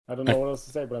I don't know what else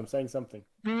to say, but I'm saying something.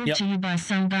 Brought to you by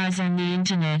some guys on the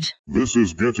internet. This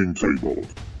is Getting Tabled.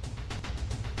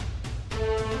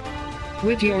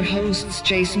 With your hosts,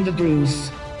 Jason the Bruce,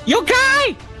 You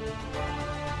guy!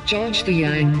 George the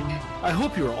Yang, I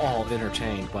hope you're all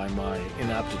entertained by my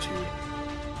inaptitude.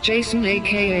 Jason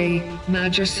aka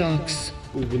Major Socks.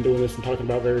 We've been doing this and talking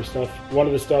about various stuff. One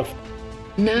of the stuff.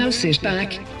 Now sit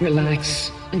back,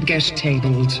 relax, and get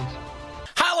tabled.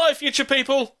 Hello, future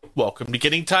people. Welcome to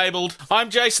Getting Tabled. I'm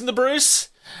Jason the Bruce,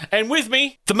 and with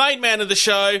me, the main man of the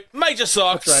show, Major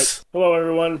Socks. That's right. Hello,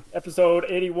 everyone. Episode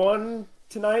 81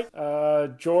 tonight.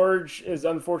 George is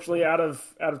unfortunately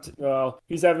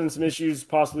he's having some issues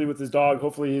possibly with his dog.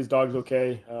 Hopefully his dog's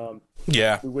okay.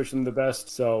 Yeah. We wish him the best.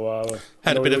 So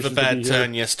Had a bit of a bad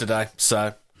turn yesterday,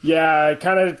 so... Yeah, it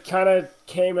kind of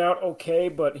came out okay,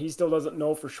 but he still doesn't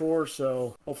know for sure,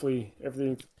 so hopefully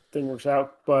everything works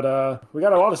out. But we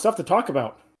got a lot of stuff to talk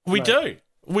about tonight.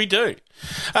 We do.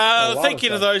 Thank you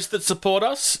to those that support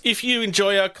us. If you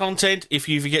enjoy our content, if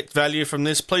you get value from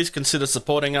this, please consider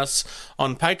supporting us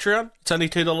on Patreon. It's only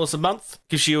 $2 a month.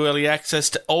 Gives you early access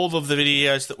to all of the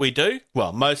videos that we do.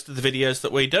 Well, most of the videos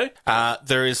that we do.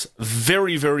 There is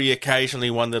very, very occasionally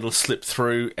one that'll slip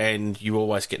through, and you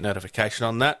always get notification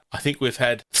on that. I think we've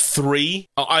had 3.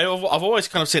 I've always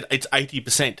kind of said it's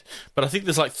 80%, but I think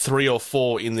there's like 3 or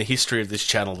 4 in the history of this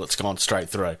channel that's gone straight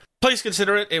through. Please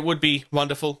consider it. It would be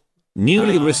wonderful.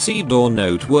 Newly received or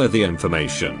noteworthy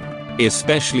information,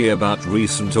 especially about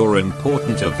recent or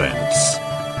important events.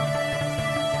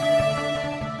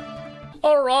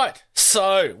 All right,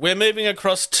 so we're moving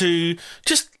across to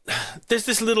there's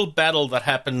this little battle that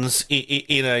happens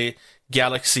in a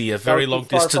galaxy a very long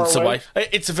distance away.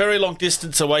 It's a very long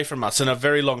distance away from us and a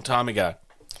very long time ago.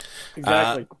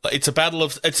 Exactly. It's a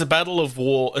battle of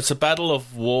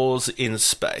wars in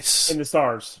space. In the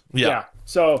stars. Yeah.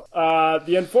 So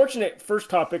the unfortunate first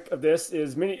topic of this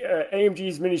is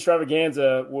AMG's Mini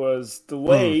Extravaganza was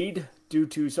delayed due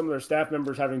to some of their staff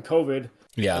members having COVID.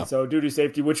 Yeah. And so due to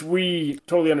safety, which we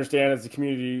totally understand as a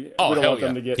community, we don't want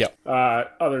them to get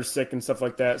others sick and stuff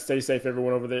like that. Stay safe,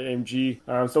 everyone over there at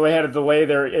AMG. So they had to delay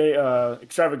their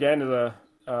Extravaganza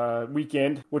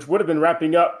weekend, which would have been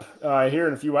wrapping up here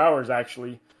in a few hours,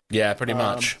 actually. Yeah, pretty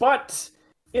much. But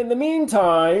in the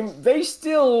meantime, they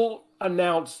still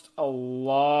announced a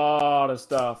lot of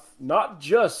stuff, not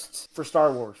just for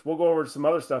Star Wars. We'll go over some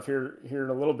other stuff here in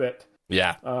a little bit.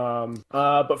 Yeah.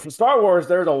 But for Star Wars,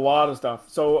 there's a lot of stuff.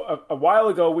 So a while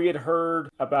ago, we had heard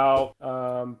about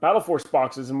Battle Force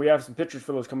boxes, and we have some pictures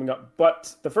for those coming up.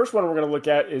 But the first one we're going to look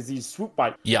at is these swoop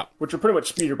bikes, which are pretty much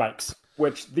speeder bikes.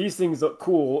 Which these things look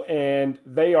cool, and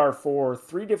they are for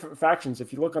 3 different factions.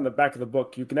 If you look on the back of the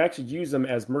book, you can actually use them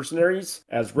as mercenaries,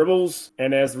 as rebels,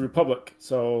 and as the Republic.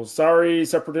 So, sorry,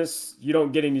 Separatists, you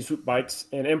don't get any swoop bikes.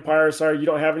 And Empire, sorry, you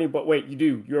don't have any, but wait, you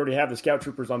do. You already have the Scout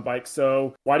Troopers on bikes,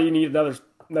 so why do you need another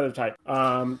type?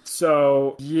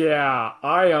 So, yeah,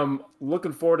 I am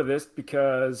looking forward to this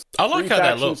because I like how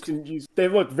they look. They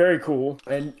look very cool,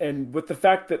 and with the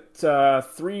fact that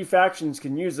 3 factions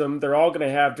can use them, they're all going to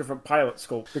have different pilot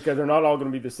scopes because they're not all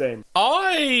going to be the same.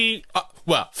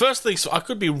 Well, first things, I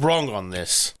could be wrong on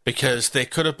this because there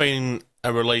could have been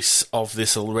a release of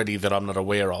this already that I'm not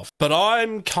aware of. But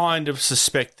I'm kind of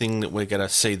suspecting that we're going to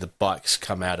see the bikes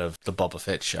come out of the Boba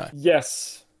Fett show.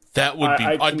 Yes. That would be.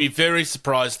 I'd be very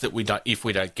surprised that if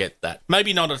we don't get that.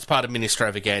 Maybe not as part of Mini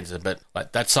Extravaganza,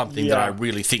 but that's something that I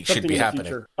really think should be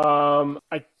happening.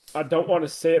 I don't want to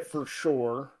say it for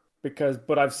sure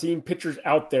but I've seen pictures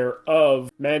out there of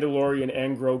Mandalorian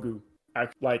and Grogu, I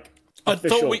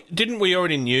thought didn't we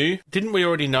already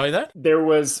know that? There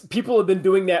was people have been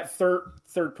doing that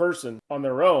third person on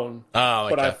their own. Oh,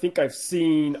 okay. But I think I've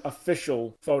seen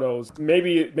official photos.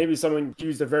 Maybe someone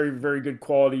used a very, very good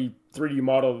quality 3D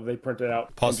model that they printed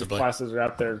out. Possibly. Classes are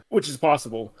out there, which is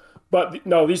possible. But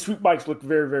no, these swoop bikes look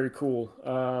very, very cool.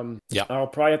 I'll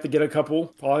probably have to get a couple,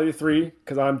 probably 3,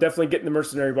 because I'm definitely getting the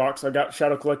Mercenary box. I got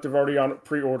Shadow Collective already on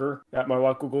pre-order at my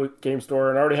local game store,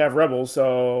 and I already have Rebels,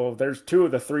 so there's 2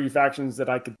 of the 3 factions that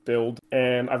I could build.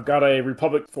 And I've got a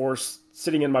Republic force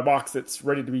sitting in my box that's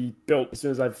ready to be built as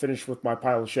soon as I've finished with my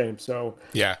pile of shame. So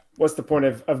yeah, what's the point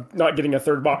of not getting a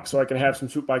 3rd box so I can have some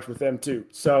swoop bikes with them too?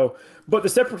 So, but the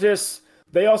Separatists,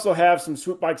 they also have some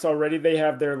swoop bikes already. They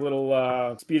have their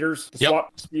little speeders,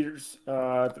 swap speeders,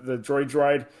 the droids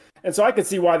ride. And so I can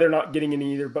see why they're not getting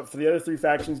any either. But for the other 3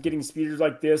 factions, getting speeders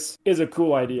like this is a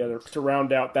cool idea to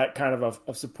round out that kind of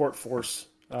a support force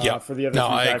for the other 3 factions. No,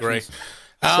 I agree.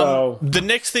 The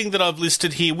next thing that I've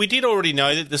listed here, we did already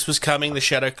know that this was coming, the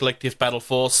Shadow Collective Battle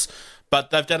Force. but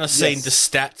they've done a scene to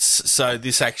stats, so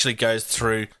this actually goes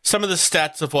through some of the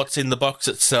stats of what's in the box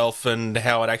itself and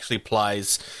how it actually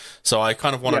plays. So I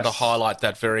kind of wanted to highlight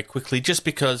that very quickly, just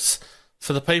because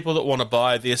for the people that want to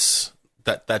buy this,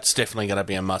 that's definitely going to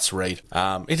be a must-read.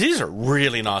 It is a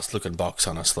really nice-looking box,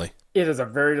 honestly. It is a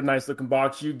very nice-looking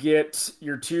box. You get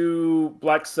your 2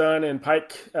 Black Sun and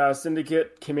Pike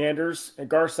Syndicate commanders, and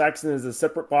Gar Saxon is a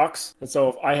separate box. And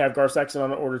so I have Gar Saxon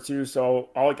on order too, so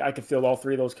I could field all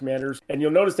 3 of those commanders. And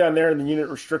you'll notice down there in the unit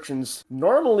restrictions,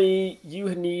 normally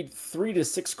you need 3 to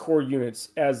 6 core units.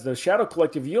 As the Shadow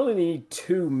Collective, you only need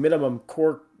 2 minimum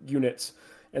core units.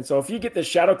 And so if you get the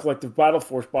Shadow Collective Battle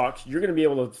Force box, you're going to be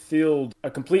able to field a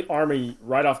complete army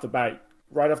right off the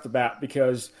bat,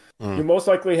 because you most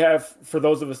likely have, for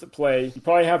those of us that play, you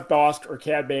probably have Bosk or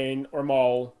Cad Bane or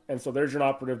Maul, and so there's your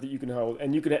operative that you can hold.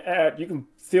 And you can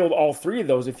field all 3 of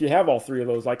those if you have all 3 of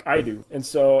those, like I do. And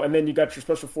then you got your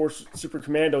Special Force Super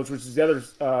Commandos, which is the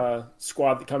other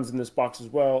squad that comes in this box as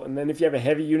well. And then if you have a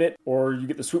heavy unit, or you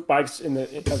get the swoop bikes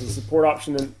as a support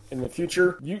option in the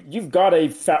future, you've got a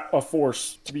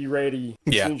force to be ready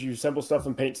as soon as you assemble stuff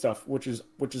and paint stuff, which is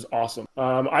awesome.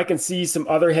 I can see some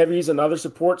other heavies and other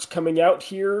supports coming out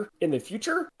here in the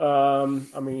future.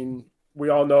 We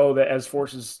all know that as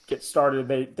forces get started,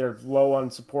 they're low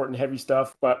on support and heavy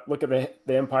stuff. But look at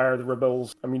the Empire, the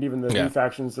Rebels. Even the new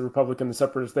factions, the Republic and the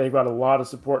Separatists, they've got a lot of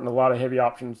support and a lot of heavy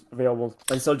options available.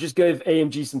 And so just give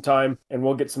AMG some time, and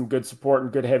we'll get some good support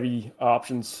and good heavy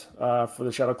options for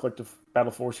the Shadow Collective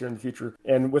Battle Force here in the future.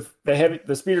 And with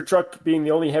the speeder truck being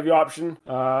the only heavy option,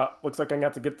 looks like I'm going to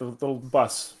have to get the little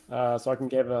bus so I can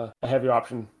give a heavy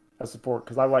option as support,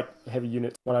 because I like heavy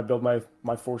units when I build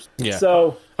my force. Yeah.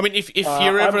 So if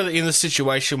you're ever in the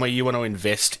situation where you want to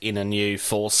invest in a new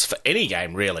force for any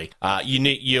game, really,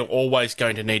 you're always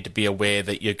going to need to be aware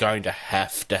that you're going to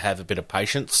have a bit of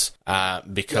patience,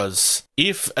 because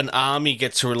if an army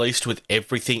gets released with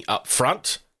everything up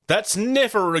front, that's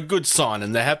never a good sign,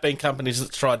 and there have been companies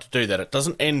that tried to do that. It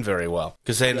doesn't end very well,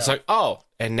 because then it's like,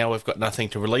 and now we've got nothing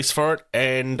to release for it,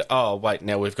 and wait,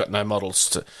 now we've got no models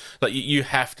to. Like, you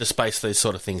have to space these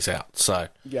sort of things out. So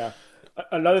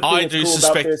another thing I do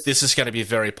suspect this is going to be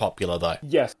very popular, though.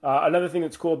 Yes. Another thing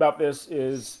that's cool about this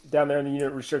is down there in the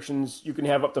unit restrictions, you can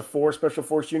have up to 4 special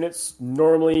force units.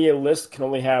 Normally, a list can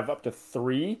only have up to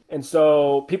 3. And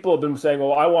so people have been saying,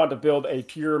 well, I want to build a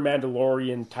pure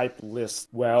Mandalorian type list.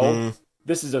 Well,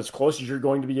 this is as close as you're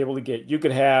going to be able to get. You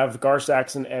could have Gar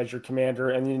Saxon as your commander,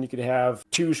 and then you could have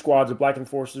 2 squads of Blackened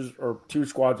Forces or 2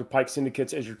 squads of Pike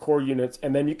Syndicates as your core units,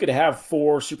 and then you could have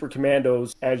 4 Super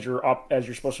Commandos as your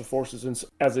special forces, and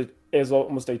as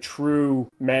almost a true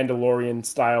Mandalorian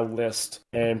style list.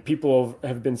 And people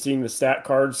have been seeing the stat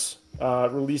cards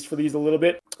released for these a little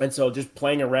bit, and so just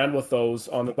playing around with those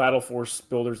on the Battle Force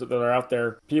builders that are out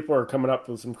there, people are coming up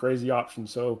with some crazy options.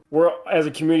 So we're, as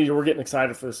a community, we're getting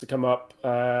excited for this to come up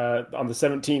on the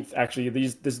 17th. Actually,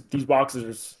 these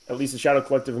boxes, at least the Shadow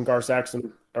Collective and Gar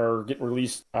Saxon, are getting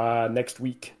released next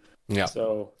week. Yeah.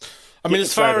 So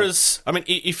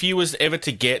if you was ever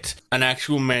to get an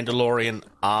actual Mandalorian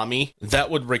army,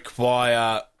 that would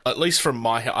require, at least from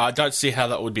I don't see how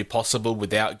that would be possible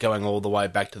without going all the way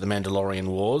back to the Mandalorian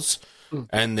Wars.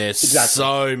 And there's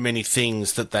so many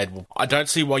things that I don't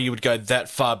see why you would go that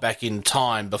far back in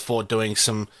time before doing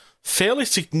some fairly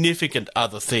significant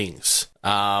other things.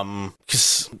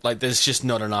 Because there's just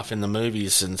not enough in the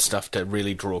movies and stuff to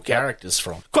really draw characters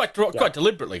from. Quite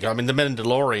deliberately. The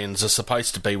Mandalorians are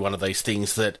supposed to be one of these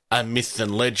things that are myth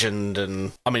and legend,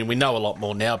 and we know a lot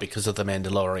more now because of the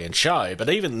Mandalorian show, but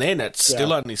even then it's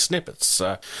still only snippets.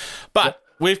 So.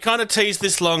 We've kind of teased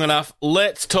this long enough.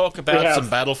 Let's talk about some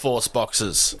Battle Force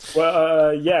boxes.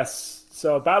 Well, yes.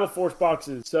 So Battle Force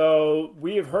boxes. So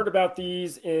we have heard about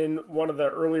these in one of the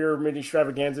earlier mini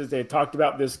extravaganzas. They had talked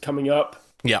about this coming up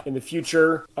in the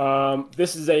future.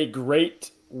 This is a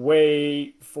great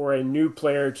way for a new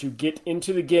player to get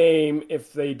into the game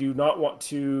if they do not want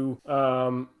to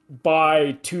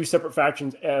buy 2 separate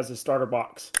factions as a starter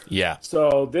box. Yeah.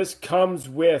 So this comes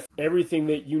with everything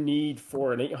that you need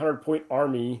for an 800-point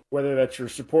army, whether that's your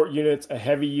support units, a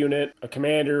heavy unit, a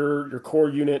commander, your core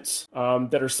units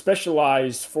that are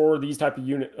specialized for these type of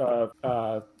unit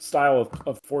style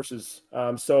of forces.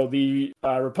 So the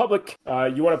Republic,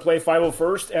 you want to play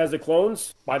 501st as the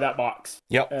clones, buy that box.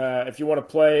 Yep. If you want to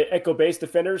play Echo-based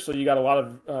defenders, so you got a lot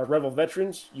of Rebel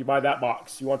veterans, you buy that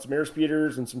box. You want some air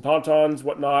speeders and some tauntauns,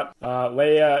 whatnot.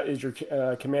 Leia is your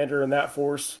commander in that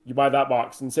force. You buy that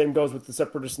box. And same goes with the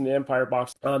Separatists and the Empire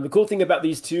box. The cool thing about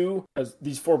these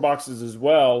 4 boxes as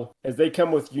well, is they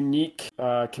come with unique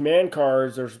command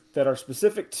cards that are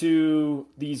specific to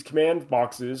these command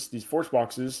boxes, these force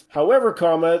boxes. However,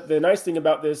 the nice thing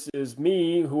about this is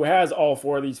me, who has all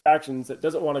 4 of these factions, that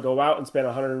doesn't want to go out and spend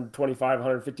 $125,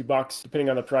 $150, depending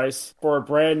on the price, for a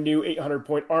brand new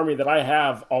 800-point army that I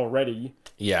have already.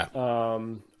 Yeah.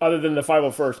 Other than the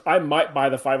 501st, I might buy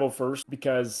the 501st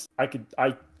because I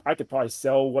could probably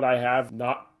sell what I have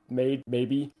not made,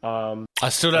 maybe. I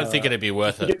still don't think it'd be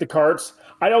worth it. Get the cards.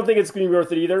 I don't think it's going to be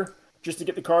worth it either, just to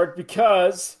get the card,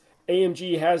 because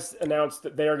AMG has announced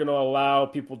that they are going to allow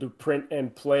people to print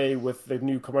and play with the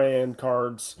new command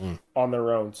cards on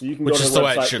their own. So you can go to the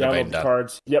website, download the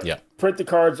cards. Yep. Print the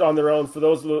cards on their own for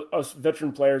those of us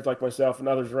veteran players like myself and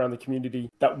others around the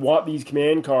community that want these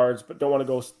command cards but don't want to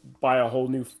go buy a whole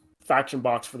new faction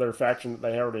box for their faction that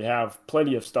they already have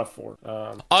plenty of stuff for.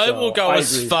 I will go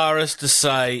as far as to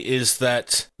say is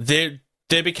that there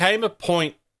became a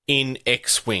point in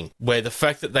X-Wing where the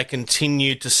fact that they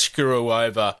continued to screw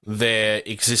over their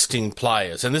existing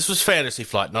players, and this was Fantasy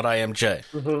Flight, not AMG,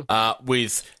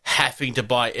 with having to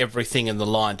buy everything in the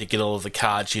line to get all of the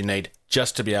cards you need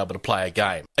just to be able to play a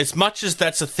game. As much as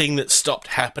that's a thing that stopped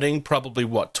happening probably,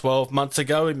 12 months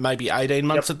ago, maybe 18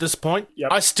 months at this point,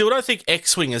 I still don't think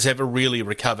X-Wing has ever really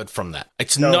recovered from that.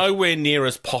 It's nowhere near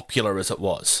as popular as it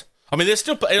was. I mean, it's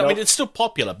still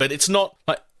popular, but it's not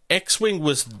like X-Wing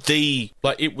was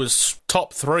it was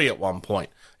top 3 at one point.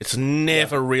 It's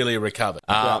never really recovered.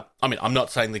 I mean, I'm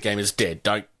not saying the game is dead.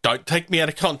 Don't take me out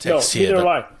of context here.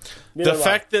 The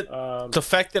fact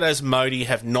that Asmodee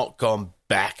have not gone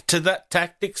back to that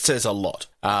tactic says a lot.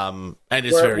 And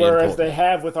it's very important. Whereas they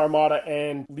have with Armada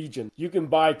and Legion. You can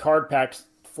buy card packs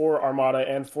for Armada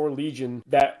and for Legion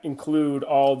that include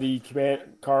all the command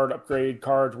card upgrade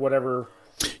cards, whatever.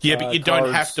 Yeah, but you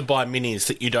don't have to buy minis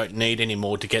that you don't need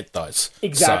anymore to get those.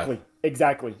 Exactly.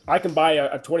 I can buy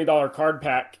a $20 card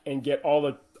pack and get all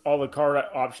the card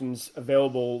options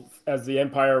available as the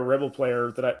Empire Rebel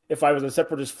player. If I was a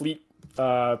Separatist fleet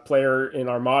player in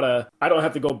Armada, I don't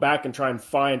have to go back and try and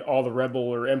find all the Rebel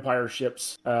or Empire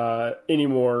ships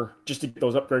anymore just to get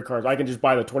those upgrade cards. I can just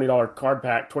buy the $20 card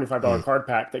pack, $25 card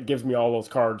pack that gives me all those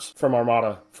cards from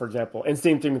Armada, for example. And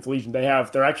same thing with Legion.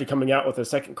 They're actually coming out with a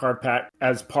second card pack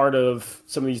as part of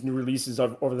some of these new releases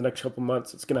over the next couple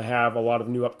months. It's going to have a lot of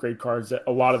new upgrade cards. That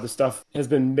a lot of the stuff has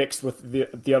been mixed with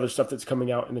the other stuff that's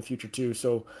coming out in the future too.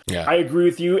 So I agree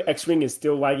with you. X-Wing is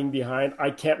still lagging behind.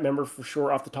 I can't remember for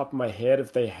sure off the top of my head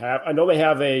if they have. I know they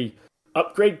have a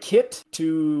upgrade kit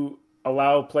to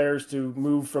allow players to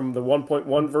move from the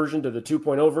 1.1 version to the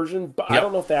 2.0 version, but I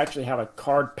don't know if they actually have a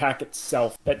card pack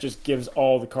itself that just gives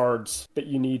all the cards that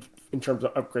you need in terms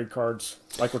of upgrade cards,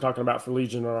 like we're talking about for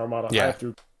Legion or Armada. I have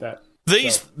to that.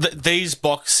 These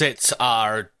box sets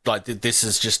are like, this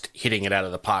is just hitting it out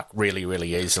of the park really,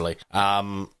 really easily.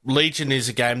 Legion is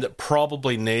a game that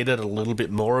probably needed a little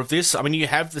bit more of this. I mean, you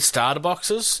have the starter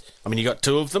boxes. I mean, you got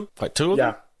 2 of them. Like 2 of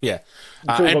them? Yeah.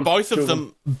 And both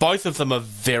of them are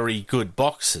very good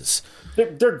boxes.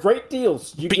 They're great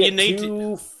deals. But you need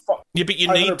to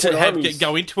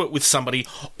go into it with somebody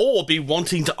or be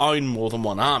wanting to own more than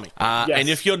one army. And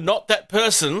if you're not that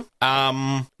person,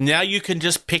 now you can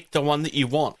just pick the one that you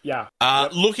want.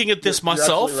 Looking at this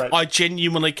myself, right. I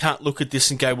genuinely can't look at this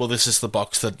and go, well, this is the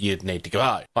box that you'd need to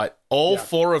go. Like, all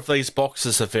 4 of these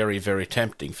boxes are very, very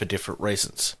tempting for different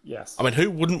reasons. Yes. I mean,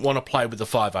 who wouldn't want to play with the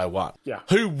 501? Yeah.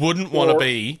 Who wouldn't want to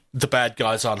be the bad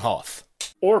guys on Hoth?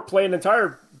 Or play an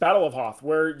entire Battle of Hoth,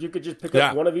 where you could just pick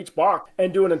up one of each box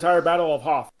and do an entire Battle of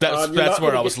Hoth. That's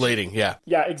where I was leading, Yeah,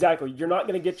 exactly. You're not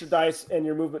going to get your dice and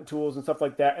your movement tools and stuff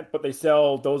like that, but they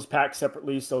sell those packs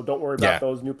separately, so don't worry about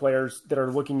those new players that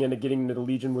are looking into getting into the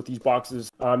Legion with these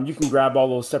boxes. You can grab all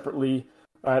those separately,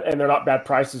 and they're not bad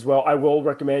price as well. I will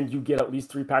recommend you get at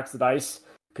least 3 packs of dice,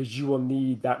 because you will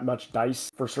need that much dice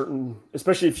for certain,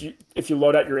 especially if you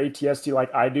load out your ATST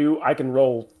like I do. I can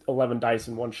roll 11 dice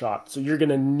in one shot, so you're going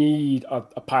to need a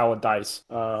pile of dice.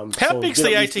 How big's the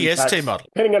ATST model?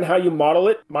 Depending on how you model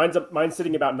it, mine's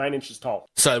sitting about 9 inches tall.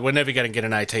 So we're never going to get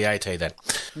an AT-AT then?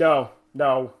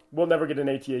 No, we'll never get an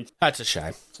AT-AT. That's a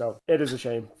shame. So it is a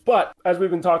shame. But as we've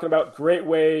been talking about, great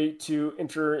way to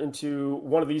enter into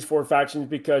one of these 4 factions,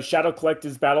 because Shadow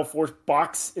Collective's Battle Force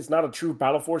box is not a true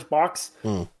Battle Force box.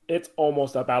 It's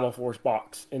almost a Battle Force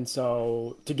box. And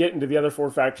so to get into the other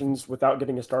 4 factions without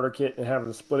getting a starter kit and having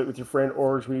to split it with your friend,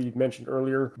 or as we mentioned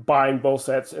earlier, buying both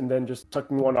sets and then just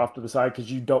tucking one off to the side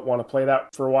because you don't want to play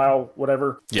that for a while,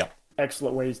 whatever. Yeah.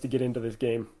 Excellent ways to get into this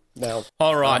game. now.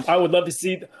 All right. I would love to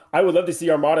see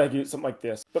Armada do something like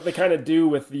this, but they kind of do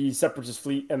with the Separatist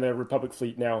fleet and the Republic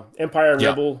fleet now. Empire and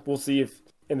Rebel, we'll see if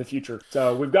in the future.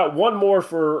 So we've got one more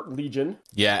for Legion.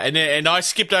 Yeah, and I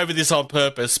skipped over this on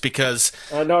purpose because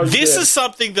No, this is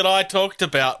something that I talked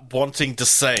about wanting to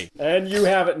see. And you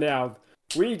have it now.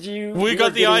 We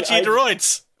got the IG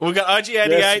droids. We got IG-88,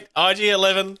 Yes.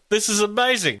 IG-11. This is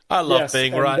amazing. I love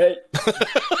being right.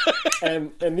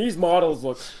 And these models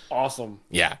look awesome.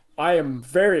 Yeah. I am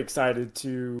very excited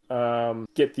to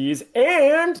get these,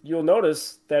 and you'll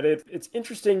notice that it's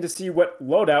interesting to see what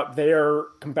loadout they are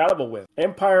compatible with,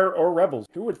 Empire or Rebels.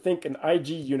 Who would think an IG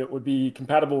unit would be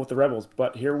compatible with the Rebels?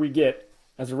 But here we get,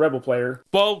 as a Rebel player.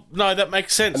 Well, no, that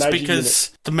makes sense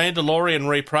because the Mandalorian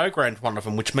reprogrammed one of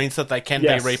them, which means that they can be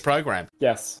reprogrammed.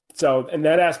 Yes. So in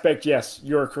that aspect, yes,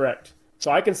 you're correct.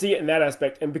 So I can see it in that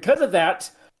aspect, and because of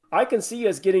that, I can see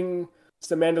us getting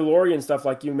some Mandalorian stuff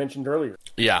like you mentioned earlier.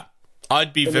 Yeah.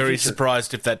 I'd be very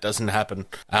surprised if that doesn't happen.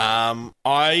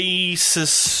 I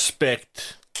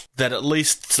suspect that at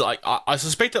least, I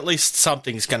suspect at least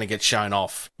something's going to get shown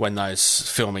off when those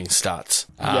filming starts.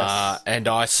 Yes. And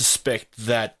I suspect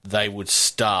that they would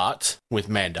start with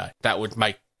Mando. That would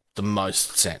make the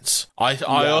most sense. I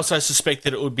also suspect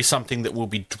that it would be something that will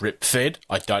be drip fed.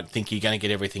 I don't think you're going to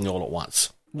get everything all at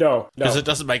once. No. Because it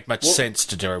doesn't make much sense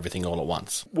to do everything all at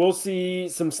once. We'll see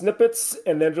some snippets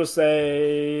and then just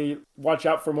say, watch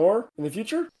out for more in the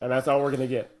future. And that's all we're going to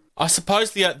get. I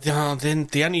suppose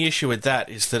the only issue with that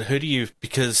is that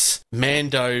because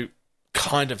Mando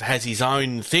kind of has his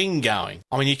own thing going.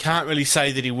 I mean, you can't really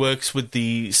say that he works with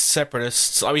the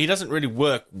Separatists. I mean, he doesn't really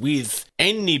work with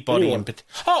anybody in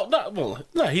particular.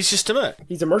 No, he's just a merc.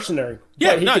 He's a mercenary.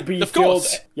 Yeah, he could be of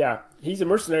course. Yeah, he's a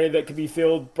mercenary that could be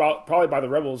filled probably by the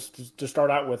Rebels to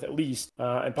start out with, at least,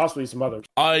 and possibly some others.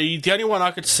 The only one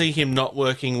I could see him not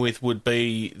working with would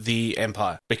be the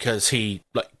Empire, because he,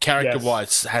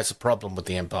 character-wise, has a problem with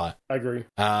the Empire. I agree.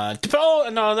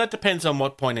 No, that depends on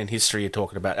what point in history you're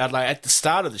talking about. At the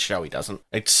start of the show, he doesn't.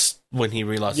 It's when he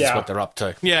realizes what they're up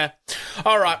to. Yeah.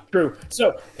 All right. True.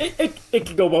 So it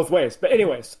could go both ways. But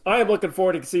anyways, I am looking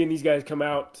forward to seeing these guys come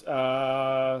out.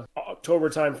 October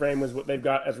timeframe is what they've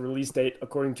got as a release date,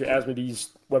 according to Asmodee's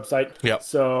website. Yep.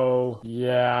 So,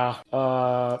 yeah.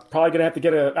 Probably going to have to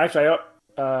get Actually,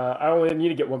 I only need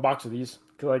to get one box of these,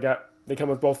 because they come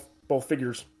with both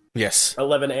figures. Yes.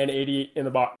 11 and 80 in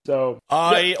the box. So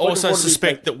I also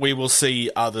suspect that we will see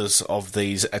others of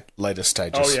these at later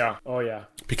stages. Oh, yeah.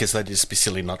 Because they'd just be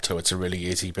silly not to. It's a really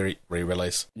easy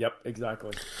re-release. Yep,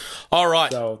 exactly. All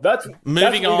right. So that's what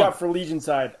we got for Legion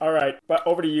side. All right, but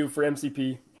over to you for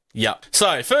MCP. Yep.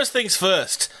 So, first things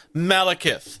first,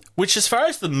 Malekith, which as far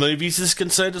as the movies is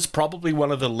concerned is probably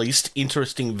one of the least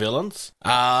interesting villains.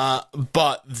 But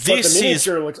the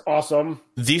miniature looks awesome.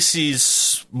 This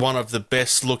is one of the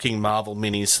best looking Marvel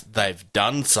minis they've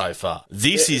done so far.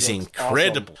 This is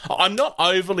incredible. Awesome. I'm not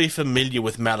overly familiar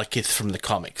with Malekith from the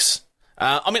comics.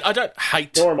 I mean, I don't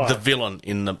hate the villain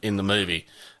in the movie.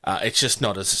 It's just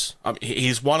not as...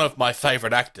 he's one of my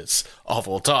favourite actors of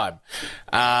all time.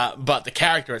 But the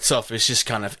character itself is just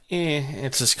kind of...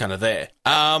 it's just kind of there.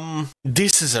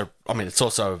 This is it's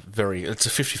also it's a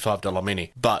 $55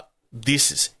 mini, but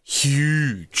this is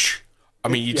huge. I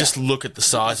mean, you just look at the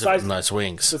size of it and those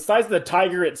wings. The size of the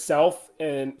tiger itself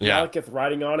and Malekith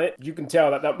riding on it, you can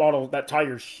tell that model, that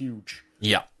tiger's huge.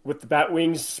 Yeah. With the bat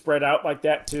wings spread out like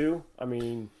that, too. I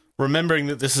mean... Remembering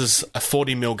that this is a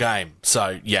 40mm game.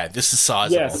 So, yeah, this is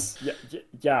sizable. Yes.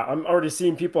 Yeah. I'm already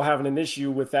seeing people having an issue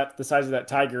with the size of that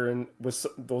tiger and with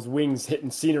those wings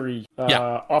hitting scenery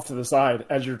off to the side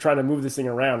as you're trying to move this thing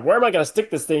around. Where am I going to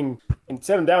stick this thing and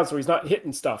set him down so he's not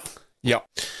hitting stuff? Yep.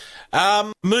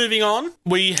 Moving on,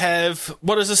 we have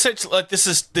what is essentially this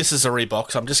is a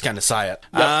rebox. I'm just going to say it.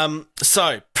 Yep.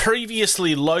 So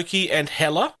previously Loki and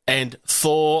Hela and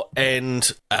Thor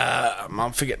and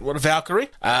I'm forgetting what Valkyrie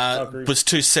was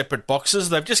two separate boxes.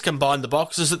 They've just combined the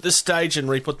boxes at this stage and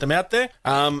re-put them out there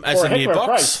as a new box.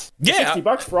 Price. Yeah,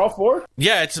 $60 for all four.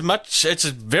 Yeah, it's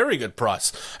a very good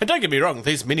price. And don't get me wrong,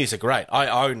 these minis are great. I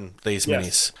own these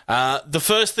minis. The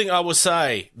first thing I will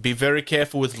say: be very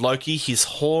careful with Loki. His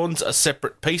horns are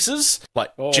separate pieces,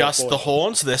 the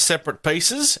horns. They're separate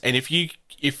pieces, and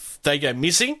if they go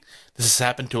missing, this has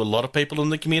happened to a lot of people in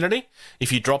the community.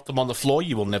 If you drop them on the floor,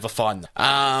 you will never find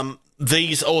them.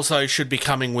 These also should be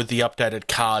coming with the updated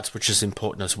cards, which is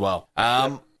important as well.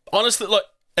 Honestly, look,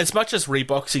 as much as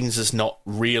reboxings is not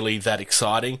really that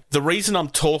exciting, the reason I'm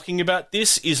talking about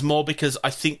this is more because I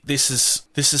think this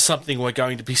is something we're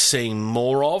going to be seeing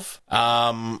more of.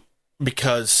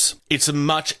 Because it's a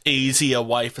much easier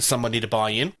way for somebody to buy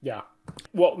in. Yeah.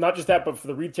 Well, not just that, but for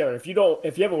the retailer. If you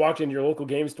haven't walked into your local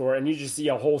game store and you just see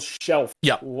a whole shelf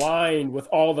lined with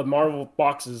all the Marvel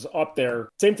boxes up there,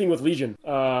 same thing with Legion. They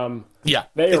are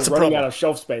running out of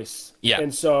shelf space. Yeah.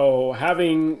 And so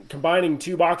combining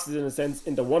two boxes in a sense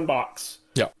into one box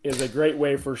is a great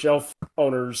way for shelf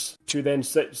owners to then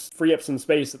free up some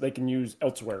space that they can use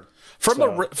elsewhere.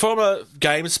 From a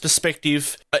game's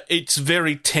perspective, it's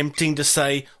very tempting to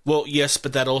say, well, yes,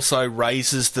 but that also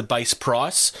raises the base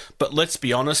price. But let's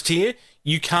be honest here,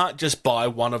 you can't just buy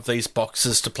one of these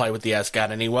boxes to play with the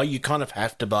Asgard anyway. You kind of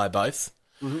have to buy both.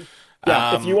 Mm-hmm.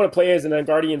 Yeah, if you want to play as an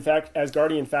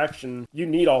Asgardian faction, you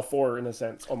need all four in a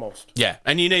sense, almost. Yeah,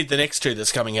 and you need the next two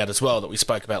that's coming out as well that we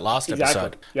spoke about last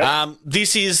episode. Yep.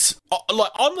 This is,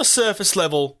 like, on the surface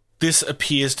level, this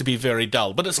appears to be very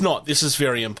dull, but it's not. This is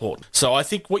very important. So I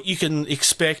think what you can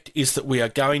expect is that we are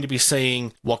going to be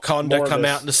seeing Wakanda come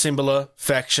out in a similar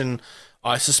faction.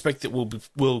 I suspect that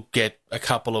we'll get a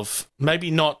couple of,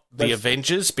 maybe not the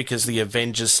Avengers, because the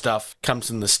Avengers stuff comes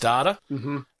in the starter.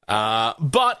 Mm-hmm.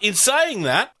 But in saying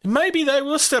that, maybe they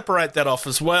will separate that off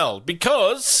as well,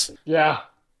 because... Yeah,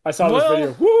 I saw this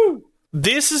video. Woo!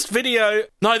 These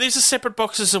are separate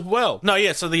boxes as well.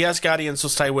 So the Asgardians will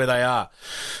stay where they are.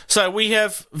 So we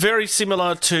have, very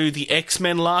similar to the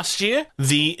X-Men last year,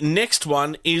 the next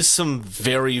one is some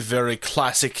very, very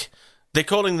classic... They're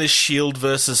calling this S.H.I.E.L.D.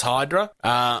 versus Hydra,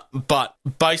 but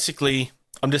basically...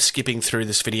 I'm just skipping through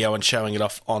this video and showing it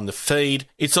off on the feed.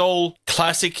 It's all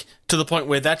classic to the point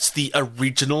where that's the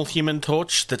original Human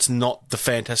Torch. That's not the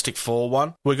Fantastic Four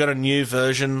one. We've got a new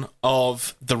version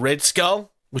of the Red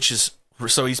Skull, which is...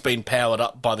 So he's been powered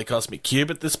up by the Cosmic Cube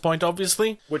at this point,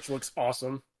 obviously. Which looks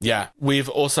awesome. Yeah. We've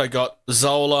also got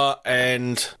Zola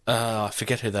and... I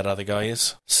forget who that other guy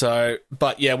is. So,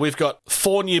 but yeah, we've got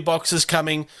 4 new boxes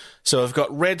coming. So we've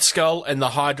got Red Skull and the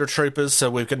Hydra Troopers.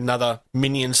 So we've got another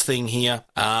Minions thing here.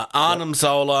 Arnim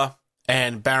Zola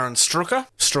and Baron Strucker.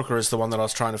 Strucker is the one that I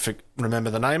was trying to remember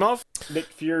the name of. Nick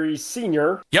Fury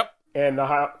Sr. Yep. And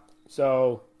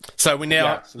So we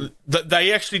now...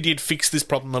 They actually did fix this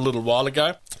problem a little while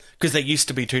ago, because there used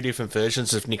to be 2 different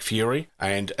versions of Nick Fury,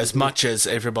 and as much as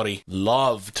everybody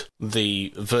loved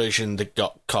the version that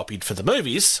got copied for the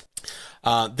movies,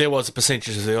 there was a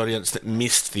percentage of the audience that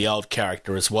missed the old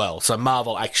character as well. So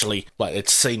Marvel actually...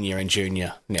 it's senior and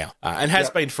junior now, and has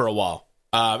been for a while.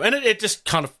 And it just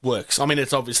kind of works. I mean,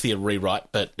 it's obviously a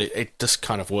rewrite, but it just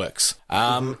kind of works.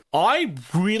 I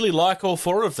really like all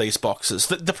 4 of these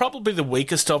boxes. Probably the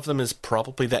weakest of them is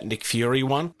probably that Nick Fury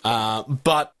one.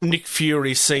 But Nick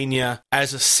Fury Sr.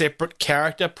 as a separate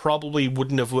character probably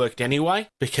wouldn't have worked anyway,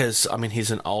 because, I mean,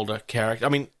 he's an older character. I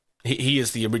mean, he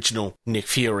is the original Nick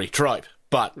Fury trope,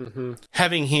 but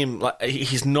having him,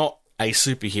 he's not a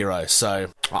superhero,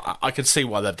 so I can see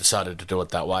why they've decided to do it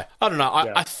that way. I don't know.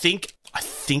 I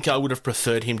think I would have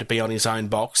preferred him to be on his own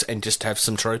box and just have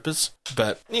some troopers,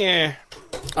 but yeah,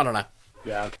 I don't know.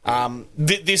 Yeah.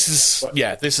 This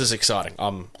is exciting.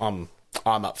 I'm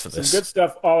up for this. Some good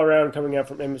stuff all around coming out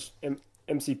from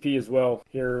MCP as well.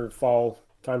 Here, fall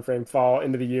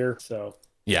into the year. So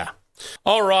yeah.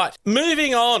 All right,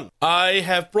 moving on. I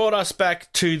have brought us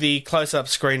back to the close-up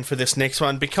screen for this next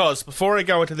one because before I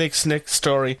go into the next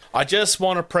story, I just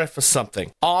want to preface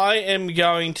something. I am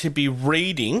going to be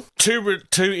reading two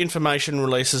information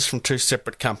releases from 2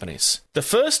 separate companies. The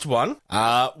first one,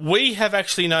 we have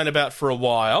actually known about for a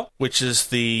while, which is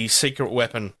the secret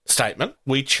weapon statement.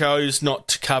 We chose not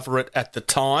to cover it at the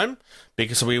time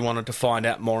because we wanted to find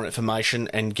out more information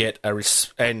and get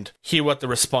and hear what the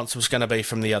response was going to be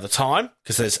from the other time,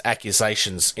 because there's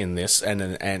accusations in this and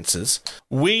then answers.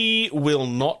 We will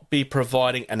not be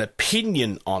providing an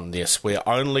opinion on this. We're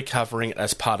only covering it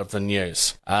as part of the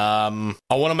news. I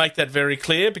want to make that very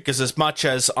clear because as much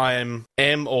as I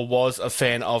am or was a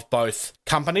fan of both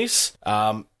companies,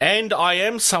 and I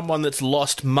am someone that's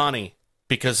lost money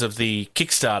because of the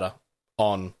Kickstarter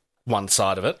on one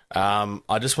side of it.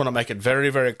 I just want to make it very,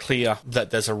 very clear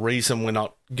that there's a reason we're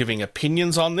not giving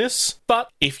opinions on this. But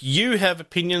if you have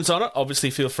opinions on it, obviously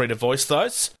feel free to voice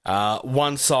those.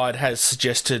 One side has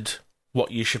suggested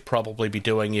what you should probably be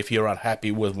doing if you're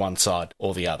unhappy with one side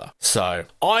or the other. So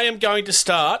I am going to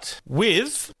start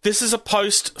with, this is a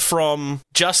post from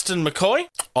Justin McCoy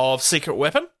of Secret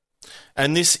Weapon.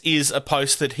 And this is a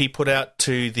post that he put out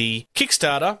to the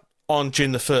Kickstarter on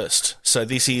June the 1st, so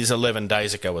this is 11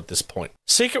 days ago at this point.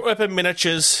 Secret Weapon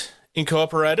Miniatures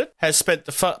Incorporated has spent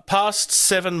the past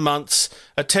 7 months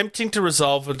attempting to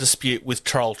resolve a dispute with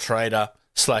Troll Trader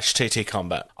 / TT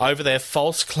Combat over their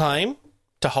false claim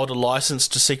to hold a license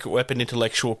to secret weapon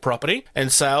intellectual property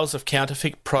and sales of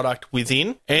counterfeit product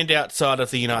within and outside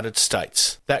of the United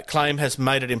States. That claim has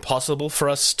made it impossible for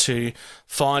us to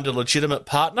find a legitimate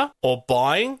partner or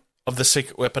buying of the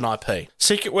secret weapon IP.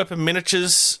 Secret Weapon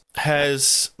Miniatures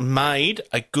has made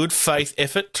a good faith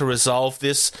effort to resolve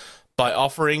this by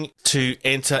offering to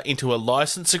enter into a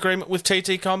license agreement with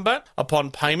TT Combat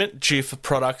upon payment due for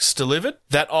products delivered.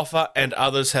 That offer and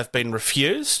others have been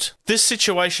refused. This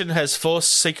situation has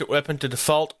forced Secret Weapon to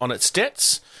default on its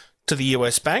debts to the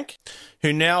US Bank,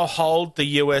 who now hold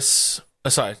the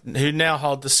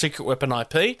Secret Weapon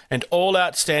IP and all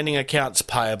outstanding accounts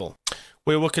payable.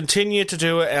 We will continue to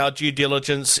do our due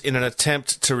diligence in an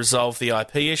attempt to resolve the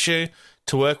IP issue,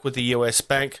 to work with the US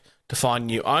Bank to find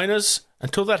new owners.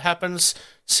 Until that happens,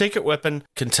 Secret Weapon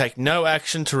can take no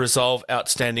action to resolve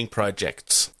outstanding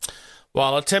projects.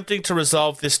 While attempting to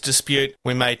resolve this dispute,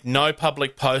 we made no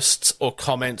public posts or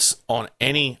comments on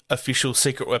any official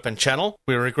Secret Weapon channel.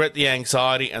 We regret the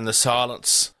anxiety and the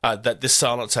silence that this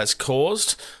silence has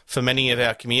caused for many of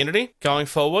our community. Going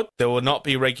forward, there will not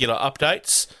be regular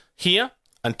updates here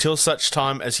until such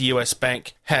time as US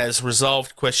Bank has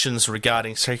resolved questions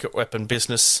regarding Secret Weapon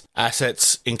business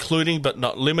assets, including but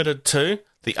not limited to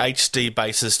the HD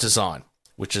Bases design,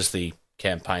 which is the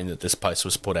campaign that this post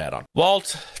was put out on. While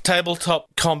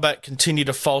Tabletop Combat continue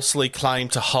to falsely claim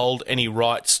to hold any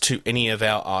rights to any of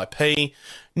our IP,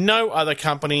 no other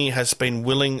company has been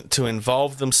willing to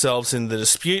involve themselves in the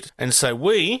dispute, and so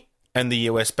we and the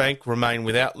US Bank remain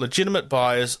without legitimate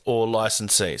buyers or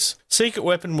licensees. Secret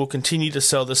Weapon will continue to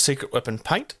sell the Secret Weapon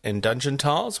paint and dungeon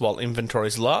tiles while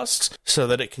inventories last, so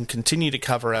that it can continue to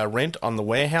cover our rent on the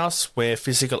warehouse where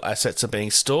physical assets are being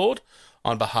stored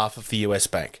on behalf of the US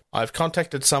Bank. I've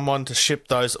contacted someone to ship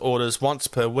those orders once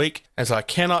per week, as I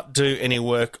cannot do any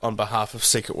work on behalf of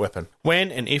Secret Weapon.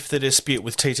 When and if the dispute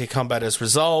with TT Combat is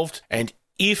resolved, and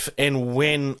if and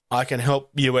when I can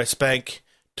help US Bank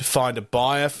to find a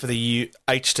buyer for the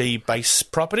HD base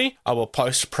property, I will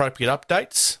post appropriate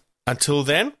updates. Until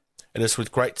then, it is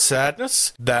with great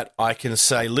sadness that I can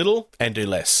say little and do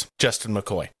less. Justin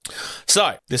McCoy.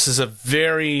 So, this is a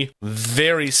very,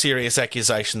 very serious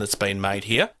accusation that's been made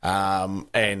here.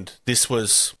 And this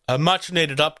was a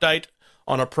much-needed update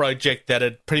on a project that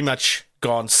had pretty much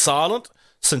gone silent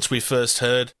since we first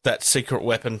heard that Secret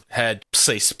Weapon had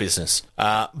ceased business.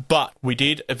 But we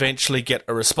did eventually get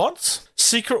a response.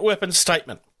 Secret Weapon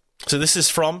statement. So this is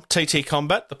from TT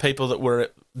Combat, the people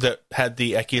that had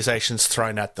the accusations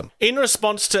thrown at them. In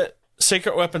response to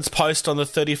Secret Weapon's post on the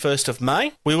 31st of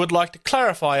May, we would like to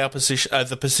clarify our position,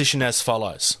 the position as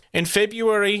follows. In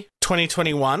February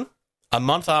 2021, a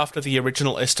month after the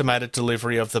original estimated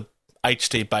delivery of the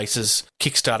HD Bases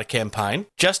Kickstarter campaign,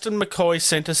 Justin McCoy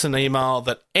sent us an email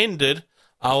that ended,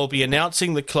 "I will be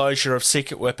announcing the closure of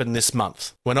Secret Weapon this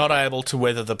month. We're not able to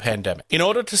weather the pandemic." In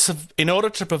order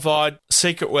to provide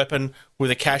Secret Weapon with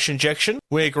a cash injection,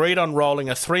 we agreed on rolling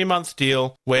a 3-month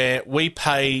deal where we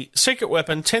pay Secret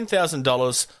Weapon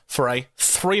 $10,000 for a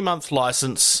 3-month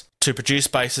license to produce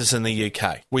bases in the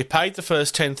UK. We paid the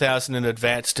first $10,000 in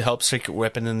advance to help Secret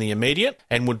Weapon in the immediate,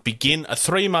 and would begin a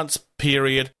 3-month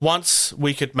period once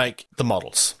we could make the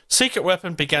models. Secret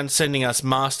Weapon began sending us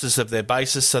masters of their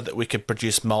bases so that we could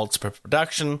produce molds for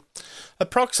production.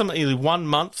 Approximately 1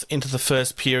 month into the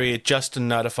first period, Justin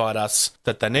notified us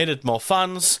that they needed more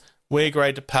funds. We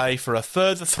agreed to pay for a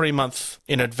further 3 months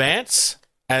in advance,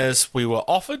 as we were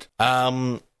offered.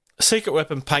 Secret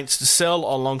Weapon paints to sell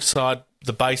alongside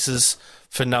the bases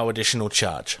for no additional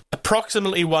charge.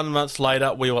 Approximately 1 month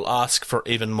later, we will ask for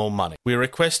even more money. We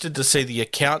requested to see the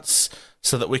accounts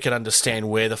so that we could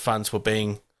understand where the funds were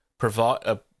being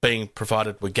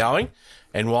provided were going,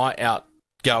 and why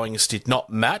outgoings did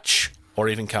not match or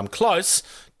even come close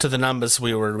to the numbers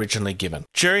we were originally given.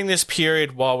 During this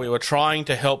period, while we were trying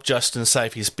to help Justin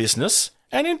save his business,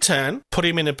 and in turn put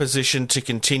him in a position to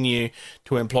continue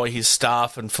to employ his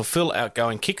staff and fulfill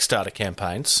outgoing Kickstarter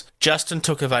campaigns, Justin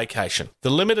took a vacation. The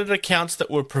limited accounts that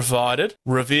were provided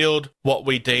revealed what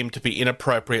we deemed to be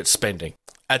inappropriate spending.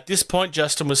 At this point,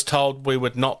 Justin was told we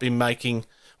would not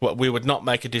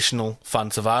make additional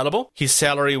funds available. His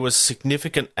salary was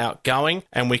significant outgoing,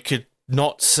 and we could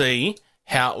not see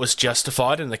how it was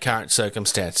justified in the current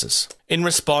circumstances. In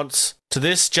response to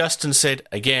this, Justin said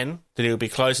again that he would be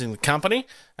closing the company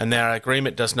and that our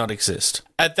agreement does not exist.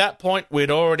 At that point,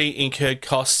 we'd already incurred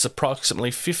costs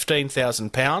approximately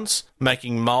 £15,000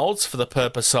 making moulds for the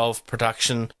purpose of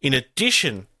production, in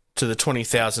addition to the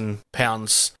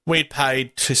 £20,000 we'd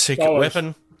paid to Secret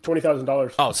Weapon.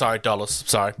 $20,000. Oh, sorry, dollars.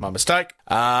 Sorry, my mistake.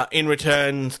 In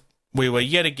return we were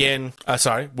yet again,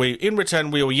 in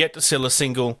return, we were yet to sell a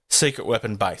single secret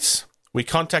weapon base. We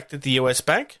contacted the US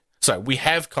bank. So we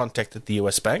have contacted the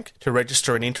US bank to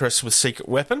register an interest with secret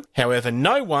weapon. However,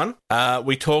 no one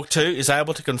we talked to is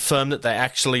able to confirm that they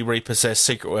actually repossess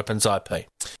secret weapons IP.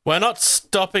 We're not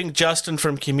stopping Justin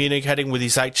from communicating with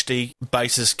his HD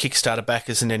base's Kickstarter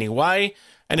backers in any way.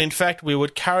 And in fact, we would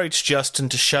encourage Justin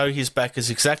to show his backers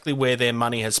exactly where their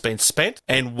money has been spent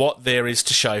and what there is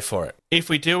to show for it. If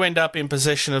we do end up in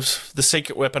possession of the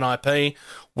secret weapon IP,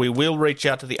 we will reach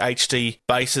out to the HD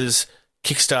bases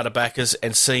Kickstarter backers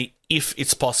and see if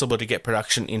it's possible to get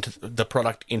the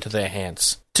product into their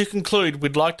hands. To conclude,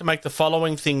 we'd like to make the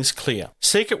following things clear.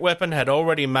 Secret Weapon had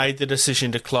already made the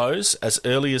decision to close as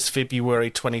early as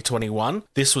February 2021.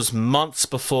 This was months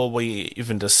before we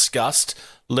even discussed,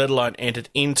 let alone entered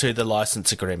into the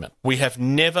license agreement. We have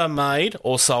never made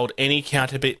or sold any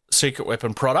counterfeit Secret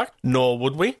Weapon product, nor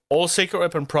would we. All Secret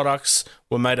Weapon products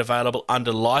were made available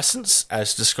under license,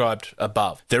 as described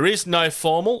above. There is no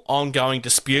formal, ongoing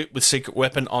dispute with Secret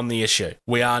Weapon on the issue.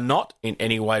 We are not in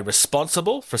any way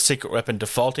responsible for Secret Weapon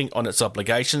defaulting on its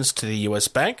obligations to the US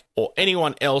bank or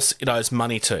anyone else it owes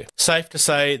money to. Safe to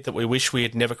say that we wish we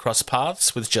had never crossed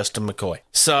paths with Justin McCoy.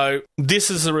 So this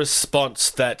is a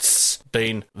response that's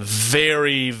been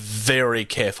very, very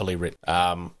carefully written,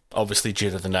 obviously due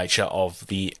to the nature of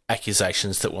the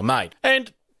accusations that were made.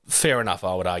 And fair enough,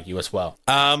 I would argue as well.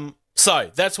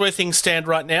 So that's where things stand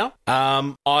right now.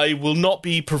 I will not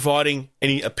be providing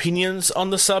any opinions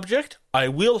on the subject. I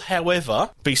will, however,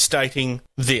 be stating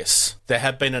this. There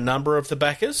have been a number of the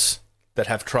backers that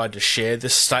have tried to share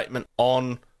this statement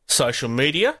on social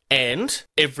media, and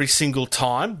every single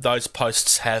time those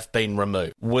posts have been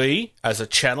removed. We, as a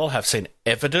channel, have seen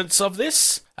evidence of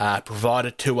this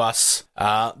provided to us.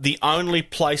 The only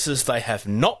places they have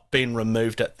not been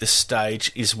removed at this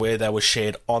stage is where they were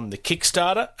shared on the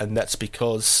Kickstarter, and that's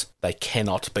because they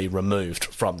cannot be removed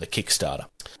from the Kickstarter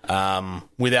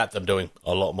without them doing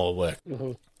a lot more work.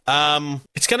 Mm-hmm.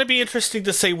 It's going to be interesting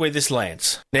to see where this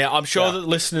lands. Now, I'm sure that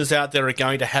listeners out there are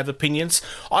going to have opinions.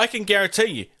 I can guarantee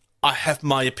you, I have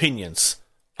my opinions.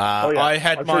 I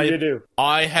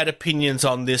had opinions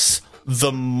on this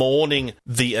the morning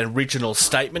the original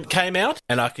statement came out,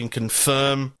 and I can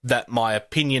confirm that my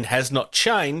opinion has not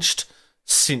changed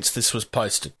since this was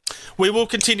posted. We will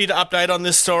continue to update on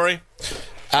this story.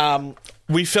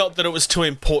 We felt that it was too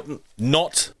important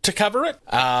not to cover it,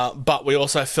 but we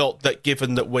also felt that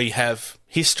given that we have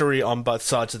history on both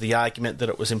sides of the argument, that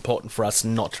it was important for us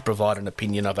not to provide an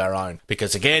opinion of our own.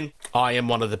 Because again, I am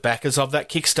one of the backers of that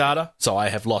Kickstarter, so I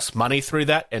have lost money through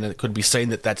that, and it could be seen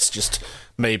that that's just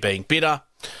me being bitter.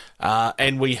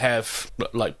 And we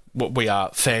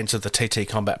are fans of the TT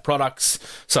Combat products,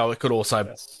 so it could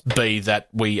also be that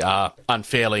we are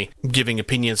unfairly giving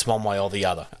opinions one way or the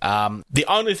other. The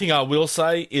only thing I will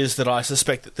say is that I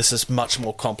suspect that this is much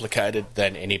more complicated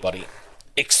than anybody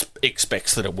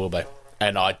expects that it will be.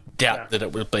 And I doubt that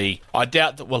it will be. I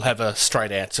doubt that we'll have a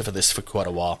straight answer for this for quite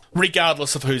a while,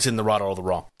 regardless of who's in the right or the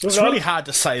wrong. It's really hard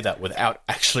to say that without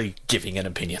actually giving an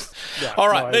opinion. Yeah, all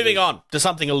right, moving on to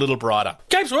something a little brighter.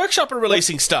 Games Workshop are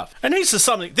releasing stuff, and this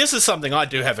is something I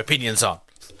do have opinions on.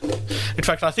 In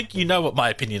fact, I think you know what my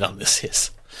opinion on this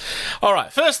is. All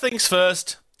right, first things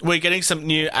first. We're getting some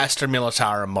new Astra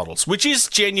Militarum models, which is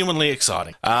genuinely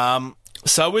exciting.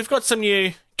 So we've got some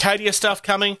new Cadia stuff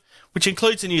coming, which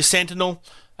includes a new Sentinel,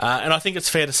 and I think it's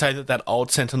fair to say that old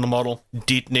Sentinel model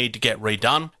did need to get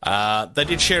redone. They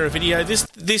did share a video.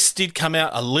 This did come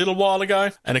out a little while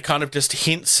ago, and it kind of just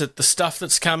hints at the stuff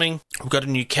that's coming. We've got a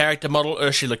new character model,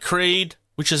 Ursula Creed,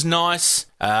 which is nice.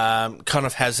 Kind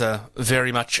of has a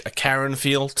very much a Karen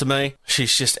feel to me.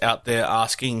 She's just out there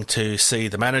asking to see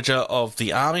the manager of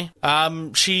the army.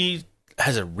 She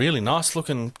has a really nice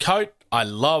looking coat. I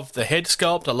love the head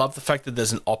sculpt. I love the fact that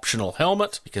there's an optional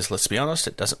helmet, because let's be honest,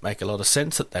 it doesn't make a lot of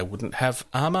sense that they wouldn't have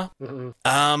armor.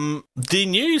 Mm-hmm. The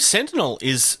new Sentinel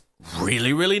is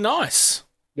really, really nice.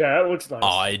 Yeah, it looks nice.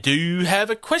 I do have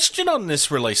a question on this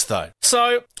release, though.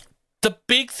 So, the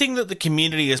big thing that the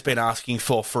community has been asking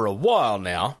for a while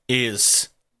now is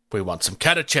we want some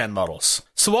Catachan models.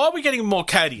 So why are we getting more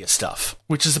Cadia stuff,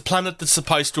 which is a planet that's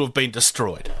supposed to have been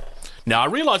destroyed? Now, I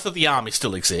realise that the army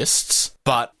still exists,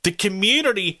 but the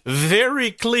community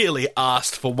very clearly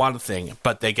asked for one thing,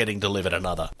 but they're getting delivered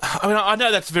another. I mean, I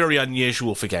know that's very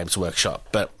unusual for Games Workshop,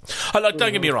 but don't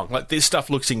get me wrong, this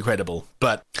stuff looks incredible,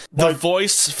 but the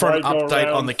voice for an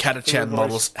update on the Catachan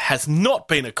models has not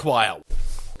been acquired.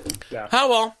 Yeah.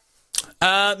 Oh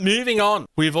well. Moving on,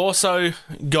 we've also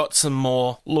got some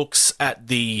more looks at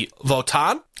the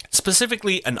Votann,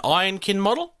 specifically an Ironkin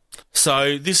model.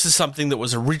 So this is something that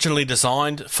was originally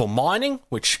designed for mining,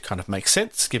 which kind of makes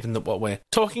sense given that what we're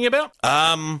talking about.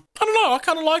 I don't know. I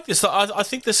kind of like this. I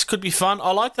think this could be fun.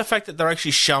 I like the fact that they're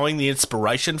actually showing the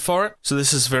inspiration for it. So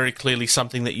this is very clearly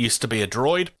something that used to be a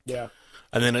droid. Yeah.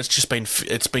 And then it's been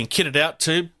kitted out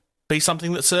to be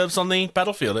something that serves on the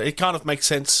battlefield. It kind of makes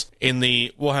sense in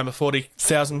the Warhammer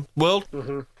 40,000 world,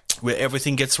 where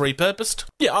everything gets repurposed.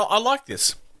 Yeah, I like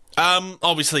this.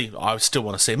 Obviously, I still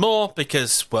want to see more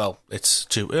because, well, it's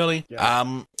too early.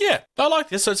 Yeah, I like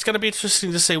this, so it's going to be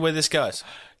interesting to see where this goes.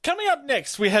 Coming up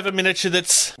next, we have a miniature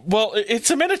that's, well, it's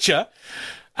a miniature,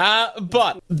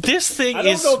 but this thing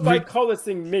is... I don't know if I call this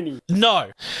thing mini.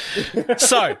 No.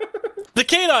 So... The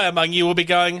keen eye among you will be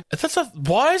going,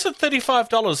 why is it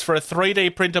 $35 for a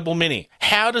 3D printable mini?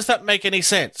 How does that make any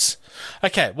sense?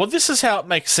 Okay, well, this is how it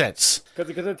makes sense. Because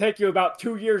it's going to take you about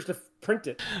 2 years to print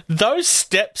it. Those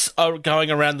steps are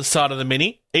going around the side of the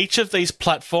mini. Each of these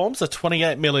platforms are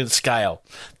 28 mm in scale.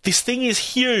 This thing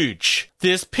is huge.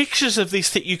 There's pictures of this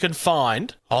that you can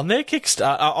find on their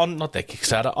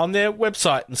Kickstarter, on their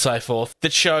website and so forth,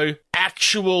 that show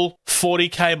actual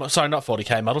Age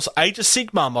of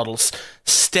Sigmar models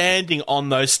standing on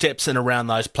those steps and around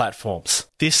those platforms.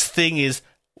 This thing is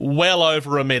well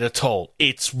over a metre tall.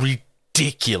 It's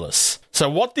ridiculous. So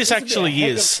what this actually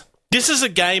is... This is a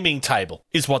gaming table,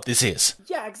 is what this is.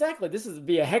 Yeah, exactly. This would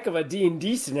be a heck of a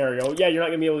D&D scenario. Yeah, you're not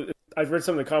going to be able to... I've read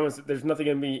some of the comments that there's nothing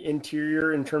going to be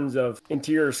interior in terms of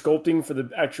interior sculpting for the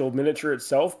actual miniature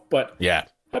itself, but... Yeah.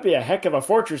 That'd be a heck of a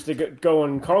fortress to go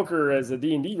and conquer as a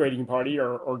D&D raiding party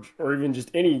or even just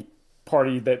any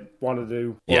party that wanted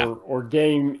to... Or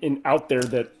game out there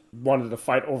that wanted to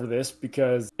fight over this,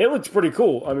 because it looks pretty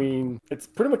cool. I mean, it's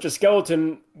pretty much a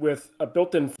skeleton with a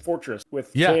built-in fortress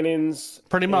with cannons,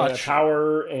 pretty much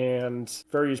power and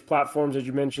various platforms, as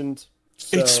you mentioned.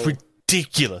 So, it's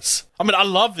ridiculous. I mean, I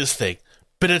love this thing,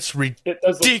 but it's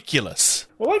ridiculous.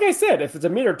 Well, like I said, if it's a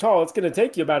meter tall, it's going to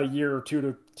take you about a year or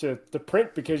two to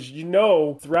print, because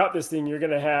throughout this thing you're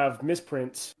going to have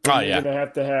misprints. You're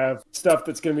going to have stuff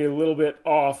that's going to be a little bit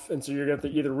off, and so you're going to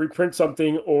have to either reprint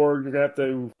something or you're going to have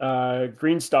to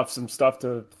green stuff some stuff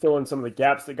to fill in some of the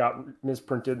gaps that got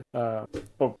misprinted.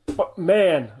 But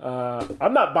man,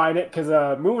 I'm not buying it,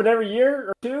 because moving every year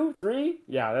or 2, 3,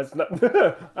 that's not...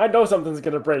 I know something's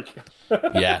going to break.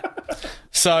 Yeah.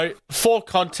 So, for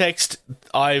context,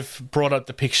 I've brought up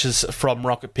the pictures from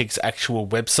Rocket Pig's actual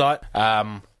website.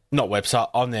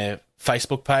 On their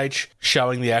Facebook page,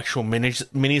 showing the actual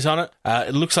minis on it.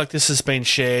 It looks like this has been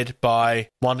shared by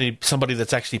somebody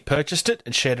that's actually purchased it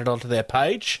and shared it onto their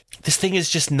page. This thing is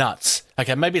just nuts.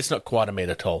 Okay, maybe it's not quite a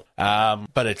meter tall,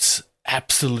 but it's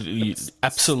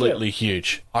absolutely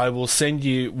huge. I will send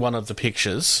you one of the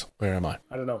pictures. Where am I?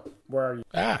 I don't know. Where are you?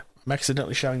 I'm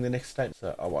accidentally showing the next statement.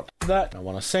 So I want that. I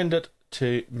want to send it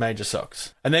to Major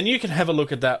Socks. And then you can have a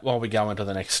look at that while we go into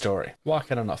the next story. Why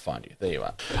can I not find you? There you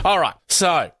are. All right,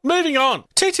 so moving on.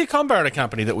 TT Combat, a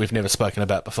company that we've never spoken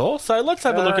about before. So let's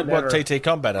have a look at what TT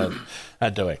Combat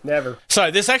are doing. Never. So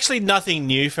there's actually nothing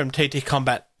new from TT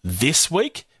Combat this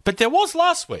week, but there was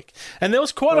last week, and there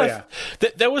was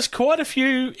quite a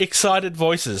few excited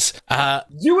voices.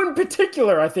 You in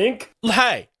particular, I think.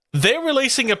 Hey, they're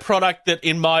releasing a product that,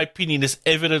 in my opinion, is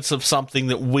evidence of something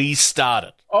that we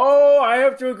started. Oh, I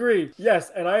have to agree. Yes,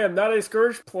 and I am not a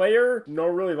Scourge player,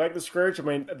 nor really like the Scourge. I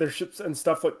mean, their ships and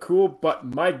stuff look cool, but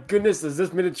my goodness, does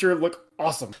this miniature look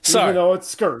awesome, even though it's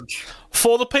Scourge.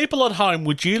 For the people at home,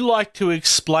 would you like to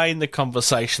explain the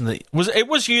conversation it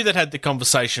was you that had the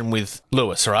conversation with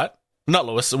Lewis, right? Not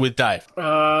Lewis, with Dave.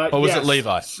 Or was it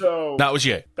Levi? So that was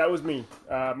you. That was me.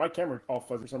 My camera off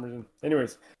for some reason.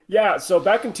 Anyways, yeah, so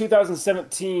back in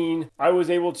 2017, I was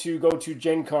able to go to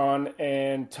Gen Con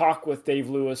and talk with Dave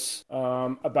Lewis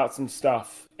about some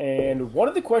stuff. And one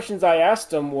of the questions I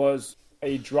asked him was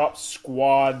a drop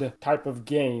squad type of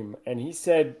game. And he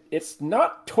said, it's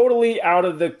not totally out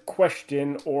of the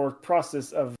question or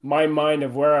process of my mind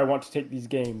of where I want to take these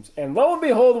games. And lo and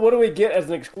behold, what do we get as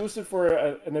an exclusive for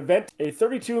an event? A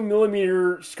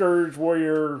 32mm Scourge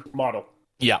Warrior model.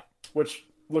 Yeah. Which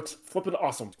looks flippin'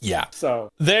 awesome. Yeah.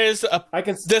 So there's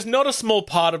not a small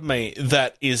part of me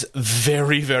that is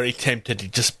very, very tempted to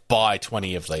just buy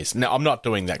 20 of these. Now, I'm not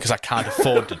doing that because I can't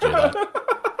afford to do that.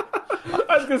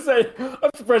 I was going to say, I'm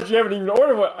surprised you haven't even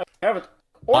ordered one. I haven't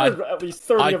ordered at least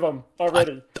 30 of them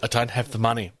already. I don't have the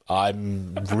money.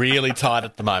 I'm really tight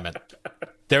at the moment.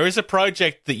 there is a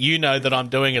project that you know that I'm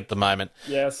doing at the moment.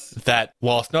 Yes. That,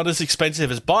 whilst not as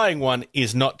expensive as buying one,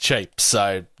 is not cheap.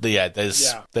 So,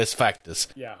 there's factors.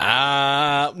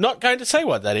 Yeah. Not going to say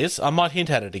what that is. I might hint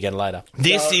at it again later.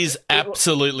 This is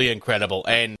absolutely incredible,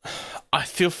 and I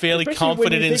feel fairly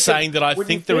confident in saying that I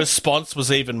think the response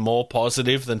was even more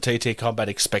positive than TT Combat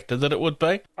expected that it would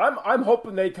be. I'm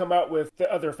hoping they come out with the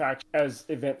other factions as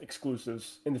event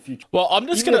exclusives in the future. Well, I'm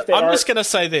just gonna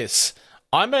say this.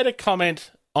 I made a comment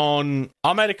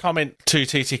to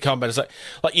TT Combat. It's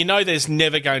like there's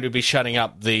never going to be shutting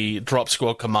up the Drop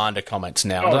Squad Commander comments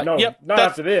now. Oh, like, no, not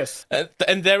after this.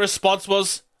 And their response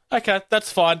was, okay,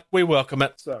 that's fine. We welcome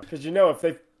it. So, because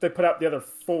if they put out the other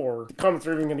 4, the comments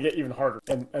are even going to get even harder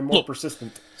and more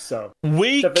persistent. So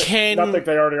not think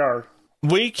they already are.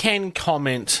 We can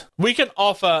comment. We can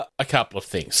offer a couple of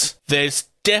things. There's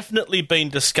definitely been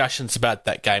discussions about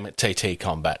that game at TT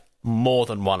Combat. More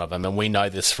than one of them, and we know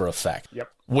this for a fact. Yep.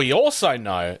 We also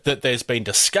know that there's been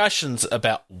discussions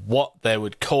about what they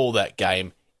would call that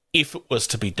game if it was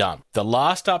to be done. The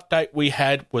last update we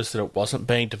had was that it wasn't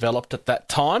being developed at that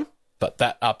time, but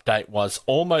that update was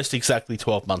almost exactly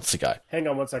 12 months ago. Hang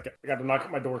on one second. I got to knock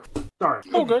at my door. Sorry.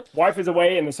 All good. Wife is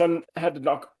away, and the son had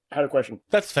a question.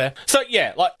 That's fair. So,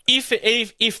 yeah, like,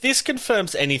 if this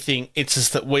confirms anything, it's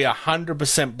just that we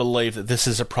 100% believe that this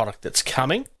is a product that's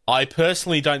coming. I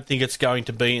personally don't think it's going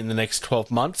to be in the next 12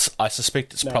 months. I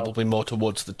suspect it's probably more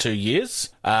towards the 2 years.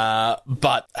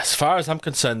 But as far as I'm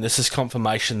concerned, this is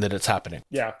confirmation that it's happening.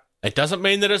 Yeah. It doesn't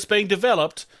mean that it's being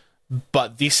developed,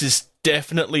 but this is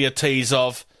definitely a tease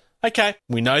of, okay,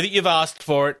 we know that you've asked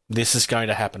for it. This is going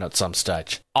to happen at some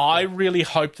stage. I really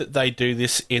hope that they do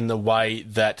this in the way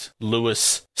that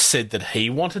Lewis said that he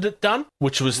wanted it done,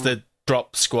 which was the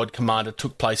Drop Squad Commander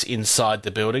took place inside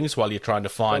the buildings while you're trying to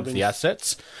find the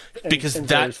assets. Because and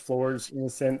that floors, in a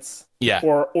sense. Yeah.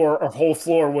 Or a whole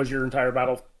floor was your entire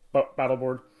battle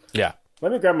board. Yeah.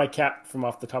 Let me grab my cat from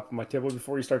off the top of my table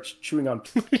before he starts chewing on.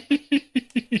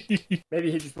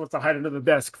 Maybe he just wants to hide under the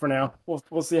desk for now.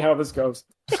 We'll see how this goes.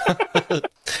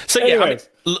 So yeah,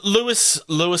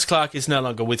 Lewis Clark is no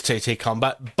longer with TT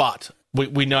Combat, but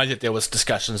we know that there was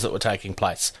discussions that were taking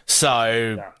place.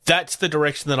 So that's the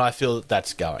direction that I feel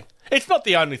that's going. It's not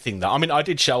the only thing, though. I mean, I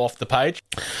did show off the page.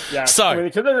 Yeah. So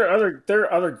because there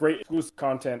are other great exclusive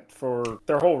content for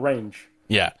their whole range.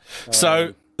 Yeah.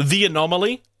 So the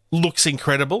Anomaly looks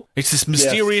incredible. It's this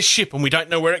mysterious ship, and we don't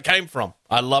know where it came from.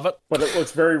 I love it. But it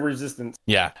looks very resistant.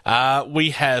 Yeah.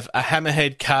 We have a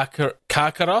Hammerhead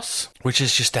Karkaros, which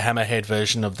is just a Hammerhead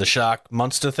version of the shark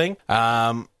monster thing.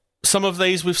 Some of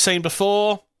these we've seen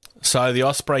before. So the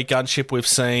Osprey gunship we've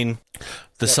seen.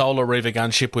 The Solar Reaver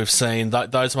gunship we've seen.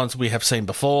 Those ones we have seen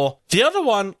before. The other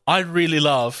one I really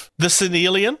love, the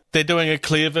Senelian. They're doing a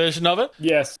clear version of it.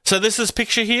 Yes. So this is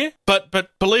picture here, but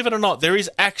believe it or not, there is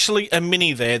actually a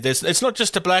mini there. It's not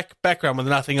just a black background with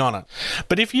nothing on it.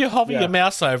 But if you hover your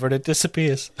mouse over it, it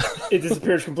disappears. It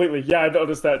disappears completely. Yeah, I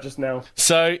noticed that just now.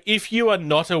 So if you are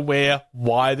not aware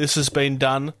why this has been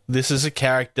done, this is a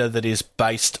character that is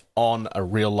based on a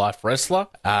real-life wrestler.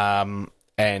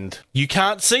 And you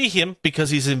can't see him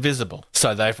because he's invisible.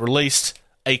 So they've released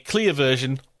a clear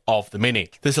version of the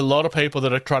mini. There's a lot of people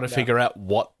that are trying to figure out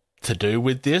what to do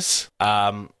with this.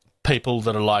 People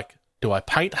that are like, do I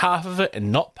paint half of it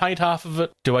and not paint half of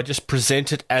it? Do I just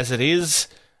present it as it is?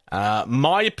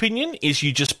 My opinion is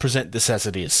you just present this as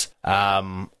it is.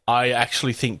 I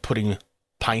actually think putting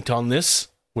paint on this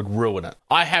would ruin it.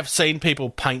 I have seen people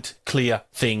paint clear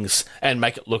things and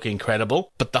make it look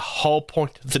incredible, but the whole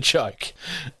point of the joke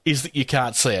is that you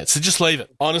can't see it. So just leave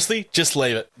it. Honestly, just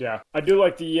leave it. Yeah. I do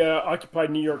like the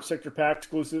Occupied New York Sector Pack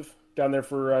exclusive down there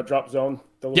for Drop Zone.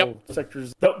 The little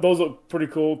sectors. Those look pretty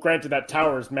cool. Granted, that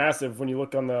tower is massive. When you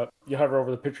look you hover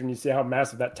over the picture and you see how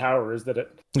massive that tower is, that it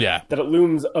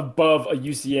looms above a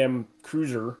UCM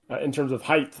cruiser in terms of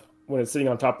height when it's sitting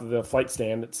on top of the flight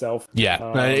stand itself.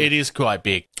 Yeah, it is quite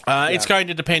big. It's going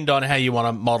to depend on how you want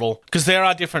to model, because there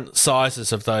are different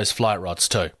sizes of those flight rods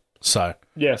too. So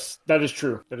yes, that is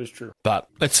true. But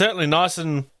it's certainly nice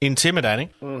and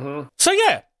intimidating. Mm-hmm. So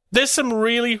yeah, there's some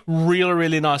really, really,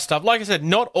 really nice stuff. Like I said,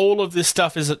 not all of this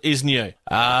stuff is new.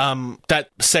 That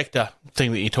sector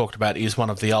thing that you talked about is one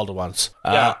of the older ones.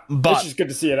 But it's just good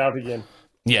to see it out again.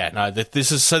 Yeah, no,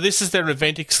 this is their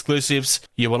event exclusives.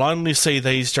 You will only see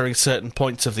these during certain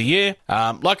points of the year.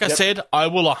 Like I said, I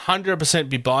will 100%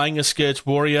 be buying a Scourge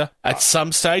Warrior at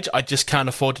some stage. I just can't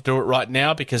afford to do it right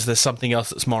now because there's something else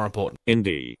that's more important.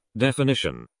 Indie.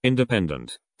 Definition.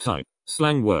 Independent. Type.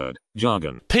 Slang word.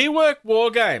 Jargon. P-Work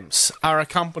Wargames are a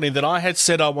company that I had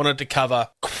said I wanted to cover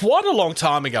quite a long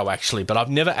time ago, actually, but I've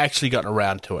never actually gotten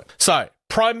around to it. So,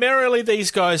 primarily these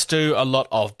guys do a lot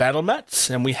of battle mats,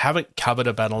 and we haven't covered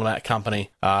a battle mat company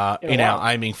in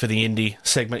our aiming for the indie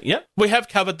segment yet. We have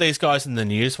covered these guys in the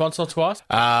news once or twice,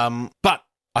 but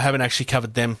I haven't actually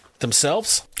covered them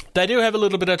themselves. They do have a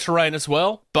little bit of terrain as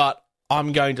well, but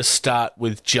I'm going to start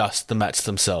with just the mats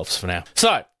themselves for now.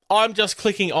 So, I'm just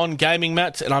clicking on gaming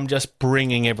mats and I'm just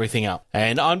bringing everything up.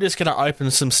 And I'm just going to open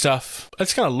some stuff.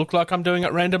 It's going to look like I'm doing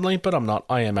it randomly, but I'm not.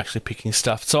 I am actually picking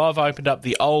stuff. So I've opened up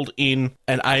the Old Inn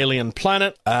and Alien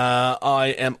Planet.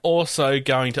 I am also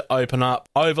going to open up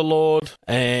Overlord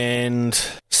and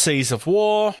Seas of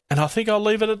War. And I think I'll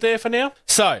leave it at there for now.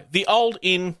 So, the Old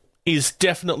Inn is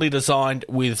definitely designed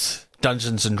with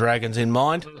Dungeons and Dragons in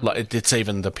mind. Like, it's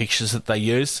even the pictures that they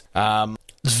use.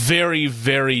 It's very,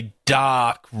 very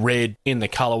dark red in the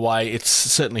colourway. It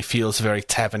certainly feels very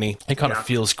tavern-y. It kind of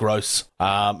feels gross.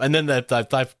 And then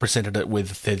they've presented it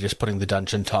with, they're just putting the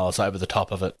dungeon tiles over the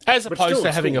top of it, as opposed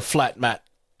to having a flat mat.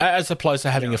 As opposed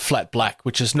to having a flat black,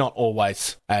 which is not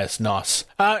always as nice.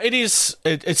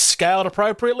 It's scaled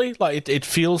appropriately. Like, it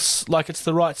feels like it's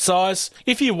the right size.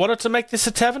 If you wanted to make this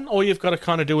a tavern, all you've got to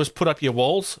kind of do is put up your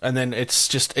walls, and then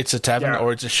it's a tavern,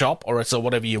 or it's a shop, or it's a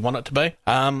whatever you want it to be.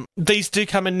 These do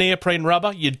come in neoprene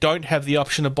rubber. You don't have the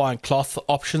option of buying cloth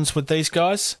options with these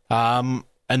guys.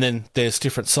 And then there's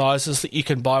different sizes that you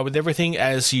can buy with everything,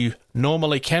 as you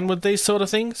normally can with these sort of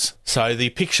things. So the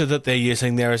picture that they're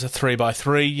using there is a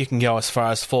 3x3. You can go as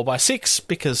far as 4x6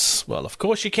 because, well, of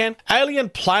course you can. Alien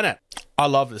Planet. I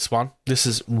love this one. This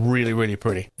is really, really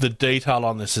pretty. The detail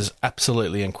on this is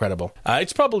absolutely incredible.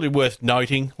 It's probably worth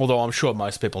noting, although I'm sure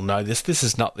most people know this, this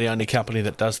is not the only company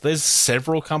that does. There's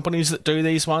several companies that do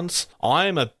these ones. I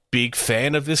am a big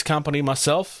fan of this company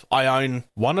myself. I own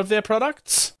one of their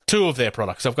products. Two of their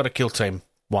products. I've got a Kill Team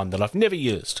one that I've never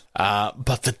used.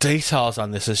 But the details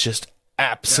on this is just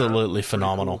absolutely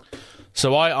phenomenal. Cool.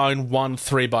 So I own one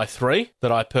 3x3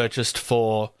 that I purchased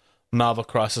for Marvel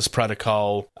Crisis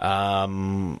Protocol,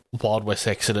 Wild West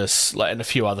Exodus, and a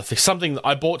few other things.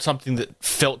 I bought something that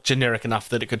felt generic enough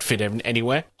that it could fit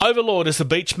anywhere. Overlord is a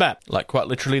beach map. Like, quite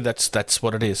literally, that's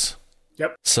what it is.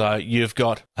 Yep. So you've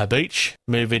got a beach,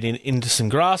 move it into some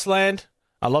grassland.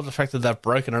 I love the fact that they've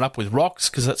broken it up with rocks,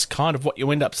 because that's kind of what you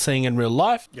end up seeing in real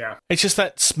life. Yeah. It's just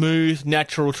that smooth,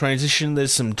 natural transition.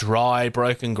 There's some dry,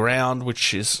 broken ground,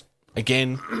 which is,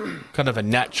 again, kind of a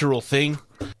natural thing.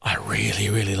 I really,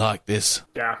 really like this.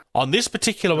 Yeah. On this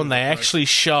particular one, they actually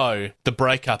show the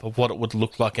breakup of what it would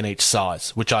look like in each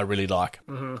size, which I really like.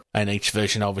 Mm-hmm. And each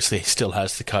version obviously still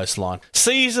has the coastline.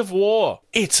 Seas of War.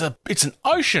 It's an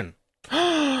ocean.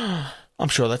 I'm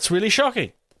sure that's really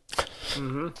shocking.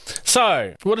 Mm-hmm.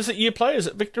 So, what is it you play? Is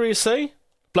it Victory Sea?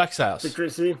 Black Sails. Victory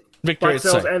Sea. Victory Black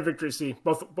Sails and Victory Sea.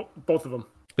 Both of them.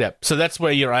 Yeah, so that's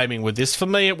where you're aiming with this. For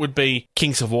me, it would be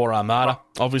Kings of War Armada,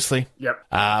 obviously. Yep.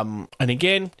 And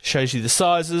again, shows you the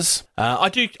sizes. I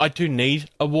do need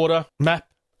a water map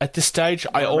at this stage.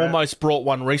 I almost brought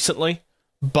one recently,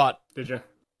 but did you?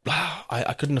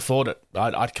 I couldn't afford it.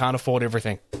 I can't afford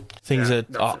everything.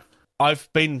 I've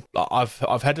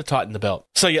had to tighten the belt.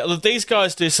 So yeah, these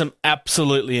guys do some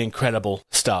absolutely incredible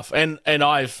stuff, and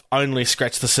I've only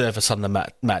scratched the surface on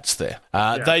the mats there.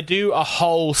 They do a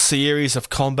whole series of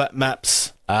combat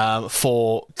maps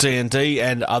for D&D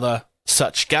and other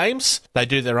such games. They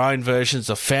do their own versions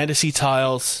of fantasy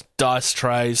tiles, dice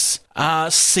trays.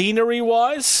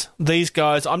 Scenery-wise, these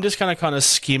guys, I'm just going to kind of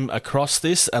skim across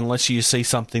this unless you see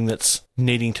something that's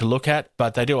needing to look at,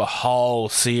 but they do a whole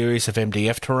series of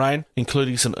MDF terrain,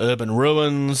 including some urban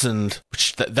ruins, and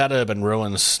which that urban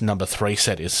ruins number 3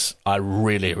 set is, I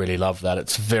really, really love that.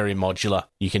 It's very modular.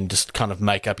 You can just kind of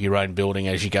make up your own building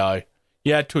as you go.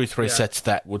 Yeah, 2 or 3 sets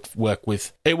that would work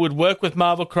with. It would work with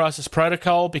Marvel Crisis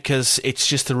Protocol because it's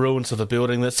just the ruins of a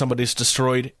building that somebody's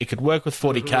destroyed. It could work with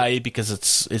 40k because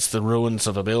it's the ruins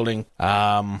of a building.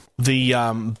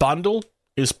 The bundle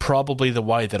is probably the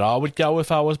way that I would go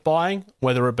if I was buying,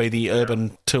 whether it be the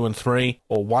Urban 2 and 3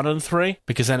 or 1 and 3,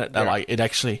 because then it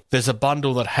actually, there's a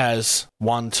bundle that has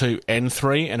 1, 2, and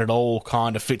 3, and it all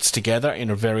kind of fits together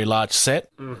in a very large set.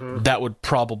 Mm-hmm. That would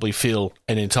probably fill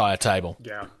an entire table.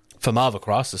 Yeah. For Marvel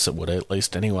Crisis, it would, at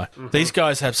least, anyway. Mm-hmm. These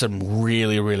guys have some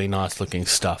really, really nice-looking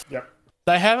stuff. Yep.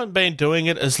 They haven't been doing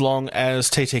it as long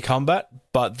as TT Combat,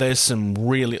 but there's some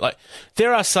really,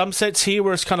 there are some sets here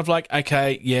where it's kind of like,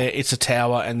 okay, yeah, it's a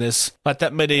tower, and there's,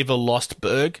 that medieval Lost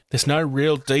Burg. There's no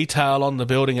real detail on the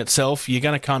building itself. You're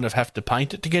going to kind of have to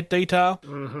paint it to get detail.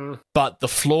 Mm-hmm. But the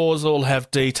floors all have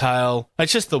detail.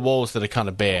 It's just the walls that are kind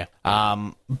of bare.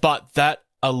 But that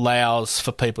allows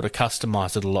for people to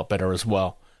customize it a lot better as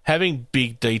well. having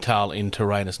big detail in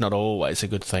terrain is not always a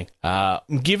good thing.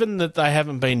 Given that they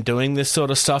haven't been doing this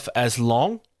sort of stuff as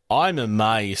long, I'm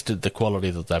amazed at the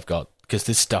quality that they've got, because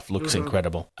this stuff looks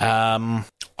incredible. I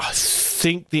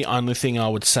think the only thing I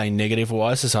would say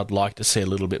negative-wise is I'd like to see a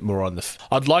little bit more on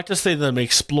I'd like to see them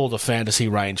explore the fantasy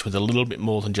range with a little bit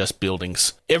more than just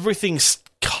buildings. Everything's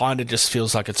kind of just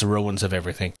feels like it's ruins of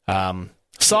everything.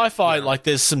 Sci-fi, like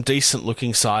there's some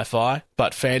decent-looking sci-fi,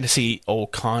 but fantasy all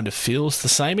kind of feels the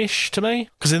same-ish to me.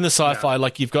 Because in the sci-fi,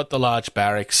 like you've got the large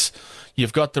barracks,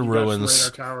 you've got the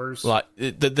ruins, radar towers. like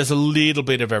there's a little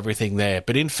bit of everything there.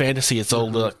 But in fantasy, it's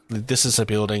all this is a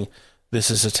building,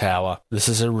 this is a tower, this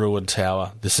is a ruined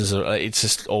tower, it's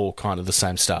just all kind of the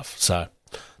same stuff. So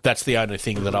that's the only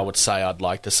thing that I would say I'd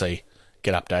like to see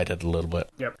get updated a little bit.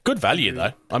 Yep. Good value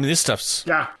though. I mean, this stuff's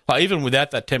like, even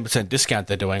without that 10% discount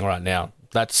they're doing right now.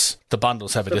 That's the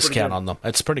bundles have a discount on them.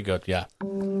 It's pretty good, yeah.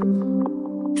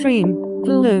 Trim,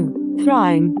 glue,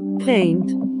 prime, paint.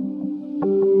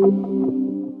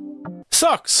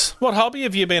 Socks, what hobby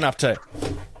have you been up to?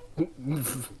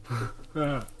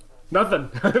 Nothing.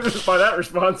 By that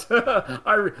response,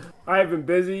 I have been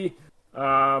busy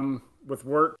with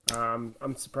work.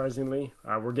 Unsurprisingly,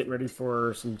 we're getting ready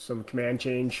for some command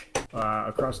change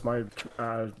across my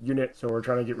unit, so we're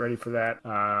trying to get ready for that.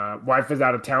 Wife is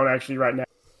out of town actually right now.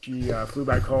 She flew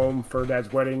back home for her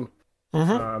dad's wedding.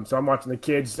 So I'm watching the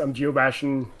kids. I'm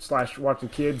geobashing / watching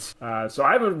kids. So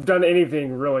I haven't done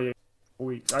anything really in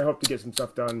weeks. I hope to get some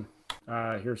stuff done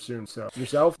here soon. So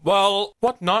yourself? Well,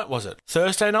 what night was it?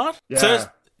 Thursday night?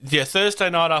 Yeah. Thursday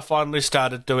night I finally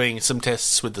started doing some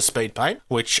tests with the speed paint,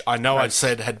 which I know I'd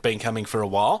said had been coming for a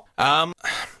while.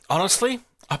 Honestly,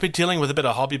 I've been dealing with a bit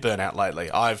of hobby burnout lately.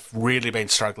 I've really been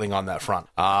struggling on that front.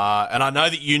 And I know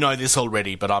that you know this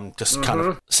already, but I'm just kind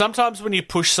of... Sometimes when you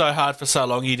push so hard for so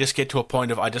long, you just get to a point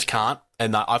of, I just can't.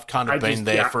 And I've kind of been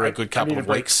there for a good couple of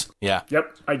weeks. Yeah.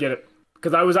 Yep, I get it.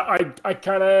 Because I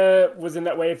kind of was in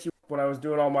that way when I was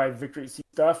doing all my Victory Seat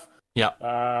stuff.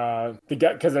 Yeah.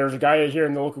 Because there's a guy here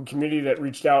in the local community that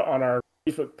reached out on our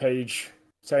Facebook page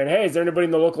saying, hey, is there anybody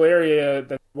in the local area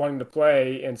that's wanting to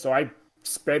play? And so I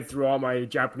sped through all my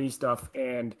Japanese stuff,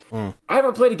 and I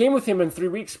haven't played a game with him in 3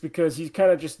 weeks because he's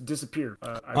kind of just disappeared.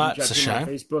 That's a shame.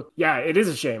 Facebook. Yeah, it is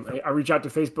a shame. I reached out to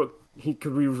Facebook.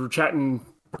 We were chatting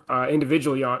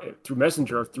individually through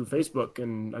Messenger or through Facebook,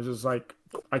 and I was just like,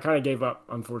 I kind of gave up,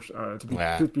 unfortunately.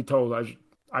 Truth be told,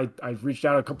 I reached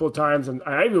out a couple of times, and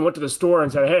I even went to the store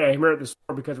and said, hey, I'm here at the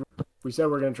store because we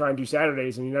said we're going to try and do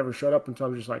Saturdays, and you never showed up. And so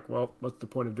I'm just like, well, what's the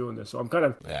point of doing this? So I'm kind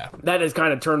of, that has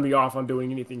kind of turned me off on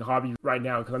doing anything hobby right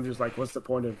now, because I'm just like, what's the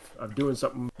point of doing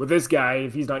something with this guy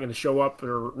if he's not going to show up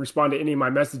or respond to any of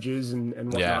my messages and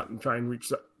whatnot, and try and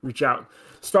reach out.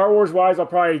 Star Wars wise, I'll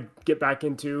probably get back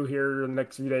into here in the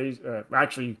next few days,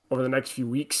 actually over the next few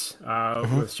weeks,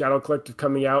 with Shadow Collective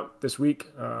coming out this week.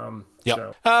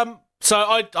 So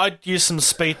I'd use some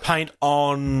speed paint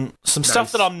on some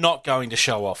stuff that I'm not going to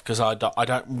show off, because I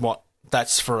don't want...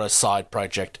 That's for a side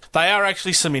project. They are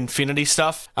actually some Infinity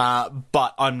stuff,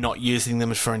 but I'm not using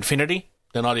them for Infinity.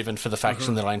 They're not even for the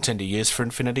faction that I intend to use for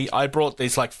Infinity. I brought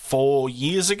these like 4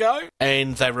 years ago,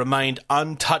 and they remained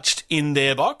untouched in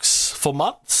their box for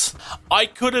months. I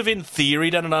could have, in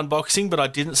theory, done an unboxing, but I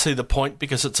didn't see the point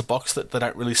because it's a box that they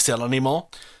don't really sell anymore.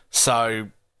 So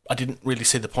I didn't really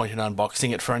see the point in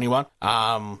unboxing it for anyone.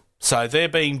 So they're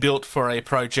being built for a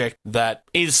project that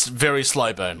is very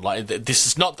slow burn. Like, this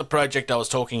is not the project I was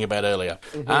talking about earlier.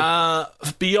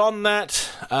 Beyond that,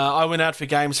 I went out for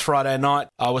games Friday night.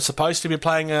 I was supposed to be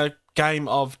playing a game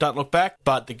of Don't Look Back,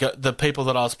 but the people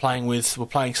that I was playing with were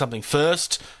playing something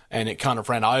first, and it kind of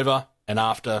ran over. And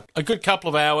after a good couple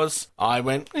of hours, I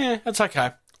went, it's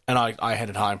okay. And I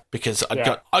headed home because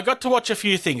I got to watch a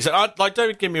few things. And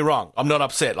don't get me wrong, I'm not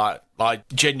upset. I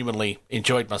genuinely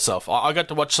enjoyed myself. I got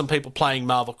to watch some people playing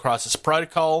Marvel Crisis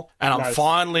Protocol, and I'm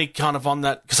finally kind of on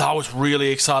that, because I was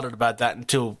really excited about that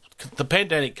until the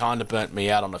pandemic kind of burnt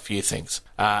me out on a few things.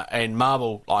 And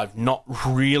Marvel, I've not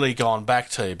really gone back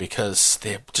to because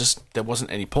there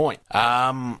wasn't any point.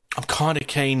 I'm kind of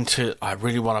keen to... I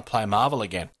really want to play Marvel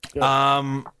again.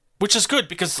 Which is good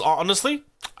because, honestly,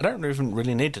 I don't even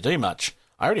really need to do much.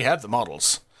 I already have the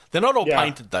models. They're not all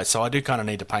painted, though, so I do kind of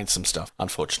need to paint some stuff,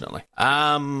 unfortunately.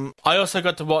 I also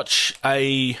got to watch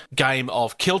a game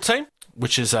of Kill Team,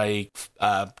 which is a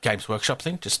Games Workshop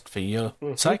thing, just for your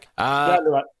sake.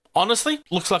 Honestly,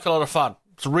 looks like a lot of fun.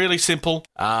 It's really simple.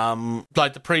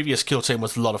 Like the previous Kill Team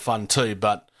was a lot of fun too,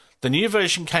 but the new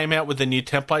version came out with the new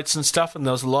templates and stuff, and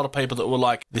there was a lot of people that were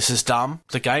like, this is dumb.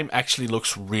 The game actually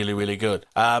looks really, really good.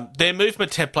 Their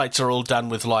movement templates are all done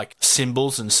with like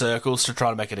symbols and circles to try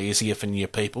to make it easier for new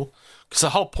people, Because the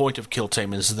whole point of Kill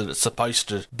Team is that it's supposed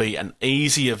to be an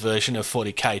easier version of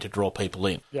 40k to draw people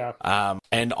in. Yeah.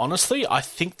 And honestly, I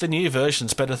think the new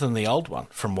version's better than the old one,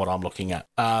 from what I'm looking at.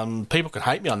 People can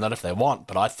hate me on that if they want,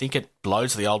 but I think it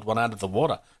blows the old one out of the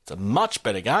water. It's a much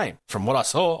better game. From what I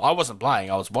saw, I wasn't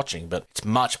playing, I was watching, but it's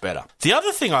much better. The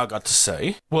other thing I got to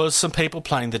see was some people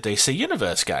playing the DC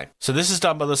Universe game. So this is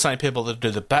done by the same people that do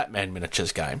the Batman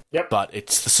miniatures game, Yep. but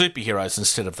it's the superheroes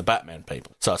instead of the Batman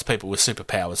people. So it's people with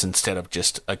superpowers instead of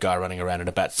just a guy running around in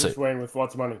a bat suit. Bruce Wayne with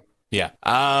lots of money. Yeah.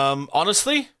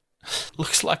 Honestly,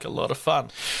 looks like a lot of fun.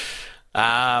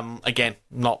 Again,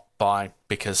 not buying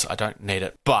because I don't need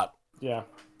it, but Yeah.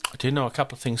 I do know a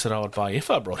couple of things that I would buy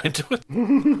if I brought into it.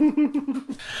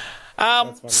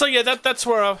 So yeah, that's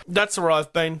where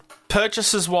I've been.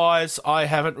 Purchases wise, I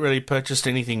haven't really purchased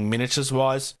anything miniatures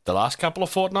wise the last couple of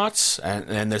fortnights,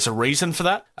 and there's a reason for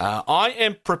that. I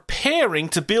am preparing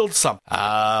to build some.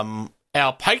 Our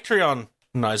Patreon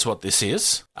knows what this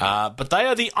is, but they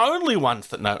are the only ones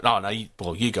that know.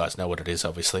 You guys know what it is,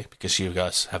 obviously, because you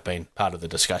guys have been part of the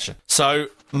discussion. So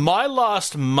my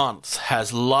last month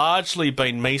has largely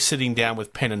been me sitting down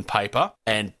with pen and paper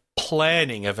and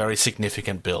planning a very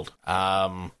significant build.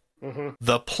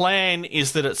 The plan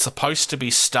is that it's supposed to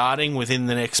be starting within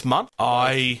the next month.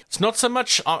 It's not so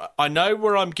much, I know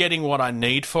where I'm getting what I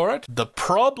need for it. The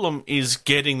problem is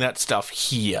getting that stuff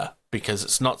here, because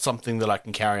it's not something that I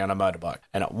can carry on a motorbike,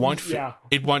 and it won't fit. Yeah.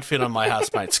 It won't fit on my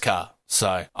housemate's car.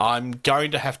 So I'm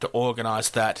going to have to organise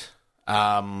that.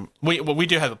 We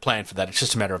do have a plan for that. It's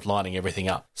just a matter of lining everything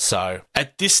up. So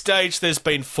at this stage, there's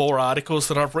been 4 articles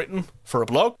that I've written for a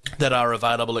blog that are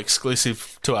available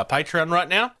exclusive to our Patreon right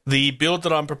now. The build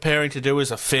that I'm preparing to do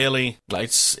is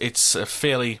it's a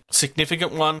fairly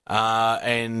significant one,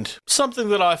 and something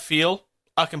that I feel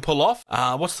I can pull off.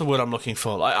 What's the word I'm looking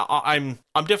for? I'm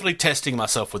definitely testing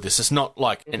myself with this. It's not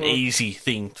like an easy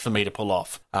thing for me to pull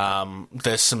off.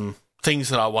 There's some things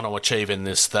that I want to achieve in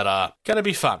this that are going to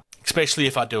be fun, especially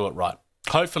if I do it right.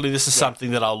 Hopefully this is something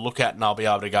that I'll look at and I'll be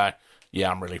able to go, yeah,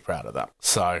 I'm really proud of that.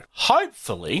 So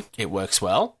hopefully it works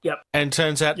well. Yep. And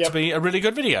turns out to be a really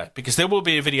good video, because there will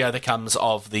be a video that comes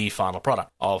of the final product,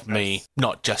 of me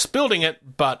not just building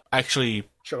it, but actually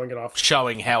Showing it off.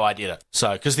 showing how I did it.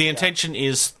 So, because the intention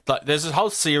is, like, there's a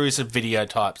whole series of video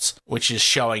types which is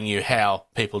showing you how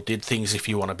people did things if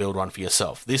you want to build one for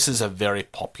yourself. This is a very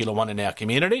popular one in our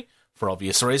community, for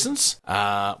obvious reasons.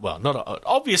 Well, not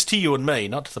obvious to you and me,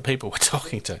 not to the people we're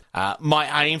talking to.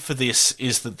 My aim for this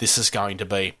is that this is going to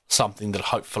be something that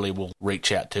hopefully will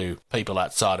reach out to people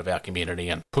outside of our community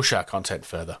and push our content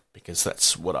further, because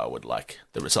that's what I would like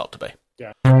the result to be.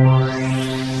 Yeah.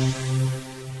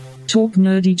 Talk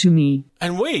nerdy to me.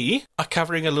 And we are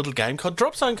covering a little game called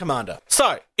Drop Zone Commander.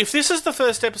 So, if this is the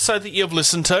first episode that you've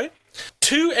listened to,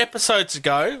 2 episodes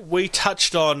ago, we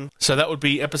touched on, so that would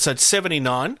be episode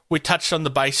 79, we touched on the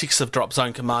basics of Drop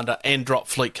Zone Commander and Drop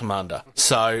Fleet Commander.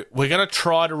 So we're going to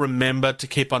try to remember to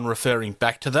keep on referring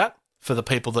back to that for the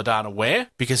people that aren't aware,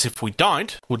 because if we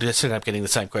don't, we'll just end up getting the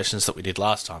same questions that we did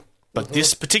last time. But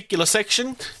this particular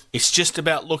section is just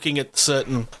about looking at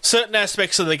certain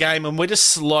aspects of the game, and we're just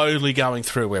slowly going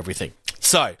through everything.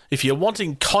 So, if you're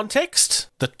wanting context,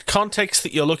 the context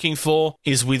that you're looking for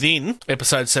is within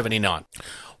episode 79.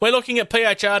 We're looking at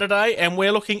PHR today, and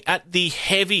we're looking at the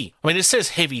heavy. I mean, it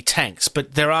says heavy tanks,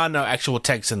 but there are no actual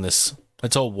tanks in this.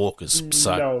 It's all walkers.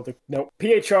 So No.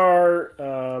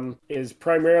 PHR is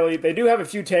primarily, they do have a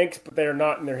few tanks, but they are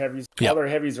not in their heavies. Yep. All their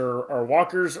heavies are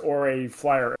walkers or a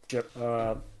flyer ship.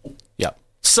 Yep.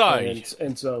 So,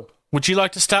 And so... would you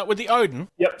like to start with the Odin?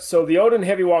 Yep, so the Odin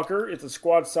Heavy Walker, it's a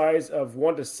squad size of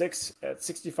 1 to 6 at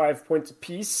 65 points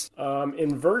apiece.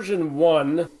 In version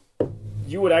 1,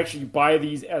 you would actually buy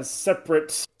these as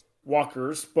separate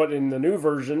walkers, but in the new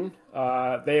version,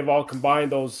 they have all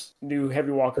combined those new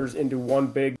heavy walkers into one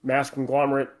big mass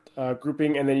conglomerate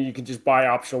grouping, and then you can just buy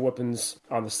optional weapons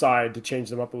on the side to change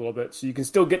them up a little bit. So you can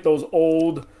still get those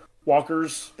old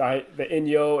walkers, the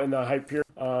Inyo and the Hyper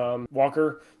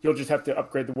walker. You'll just have to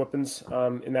upgrade the weapons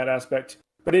in that aspect.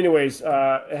 But anyways,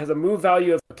 it has a move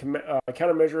value of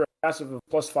countermeasure, a passive of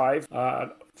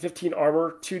 +5, 15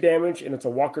 armor, 2 damage, and it's a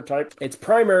walker type. Its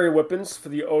primary weapons for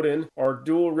the Odin are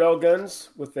dual railguns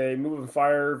with a move and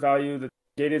fire value that's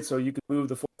gated, so you can move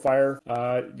the full fire.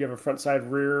 You have a front side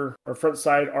rear or front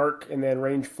side arc, and then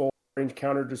range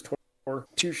counter just 24.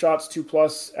 2 shots,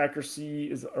 2+,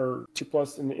 accuracy is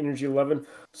 2+, and energy 11.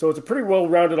 So it's a pretty well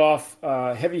rounded off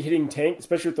heavy hitting tank,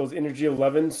 especially with those energy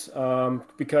 11s,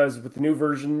 because with the new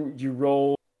version you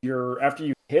roll after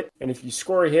you hit. And if you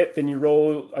score a hit, then you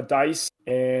roll a dice.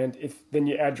 And then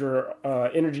you add your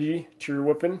energy to your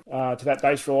weapon, to that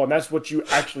dice roll. And that's what you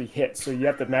actually hit. So you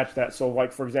have to match that. So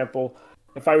like, for example,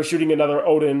 if I was shooting another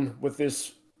Odin with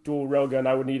this dual railgun,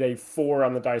 I would need a 4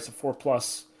 on the dice, a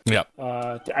 4+,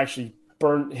 to actually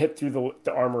hit through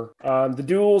the armor. The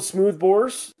dual smooth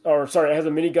bores, it has a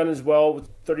minigun as well with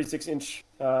 36-inch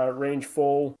range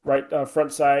full right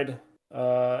front side,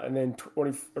 and then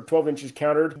 20 or 12 inches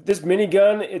countered. This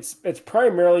minigun, it's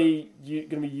primarily going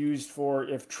to be used for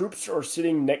if troops are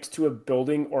sitting next to a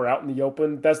building or out in the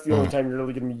open. That's the only time you're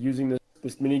really going to be using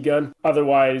this minigun.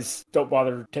 Otherwise, don't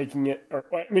bother taking it.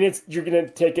 You're going to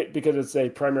take it because it's a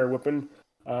primary weapon.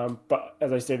 But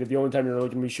as I stated, the only time you're really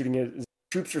going to be shooting it is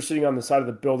troops are sitting on the side of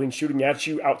the building, shooting at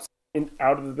you out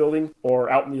of the building or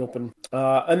out in the open.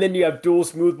 And then you have dual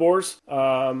smooth bores,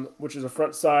 which is a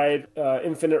front side,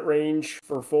 infinite range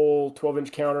for full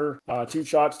 12-inch counter, 2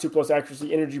 shots, 2+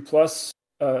 accuracy, energy plus,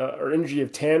 or energy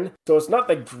of 10. So it's not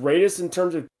the greatest in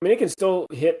terms of, it can still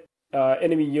hit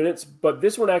enemy units, but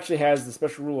this one actually has the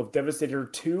special rule of Devastator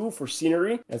 2 for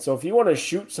scenery. And so if you want to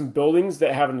shoot some buildings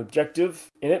that have an objective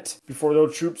in it before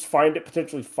those troops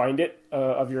potentially find it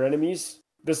of your enemies,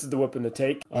 this is the weapon to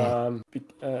take.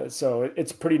 So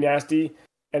it's pretty nasty.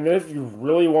 And then if you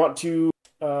really want to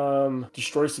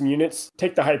destroy some units,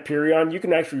 take the Hyperion. You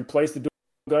can actually replace the dual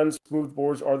guns, smooth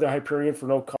bores, or the Hyperion for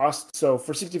no cost. So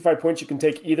for 65 points, you can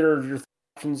take either of your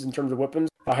options in terms of weapons.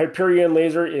 A Hyperion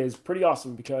laser is pretty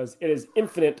awesome because it is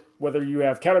infinite whether you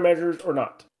have countermeasures or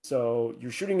not. So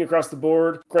you're shooting across the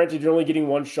board. Granted, you're only getting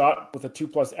 1 shot with a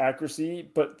 2+ accuracy,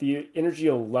 but the energy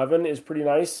 11 is pretty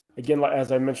nice. Again,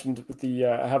 as I mentioned, with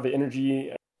have the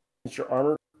energy against your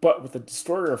armor. But with a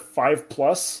destroyer of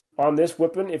 5+ on this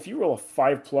weapon, if you roll a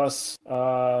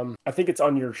 5+, I think it's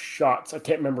on your shots. I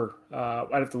can't remember. I'd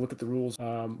have to look at the rules.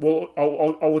 I'll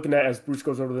look at that as Bruce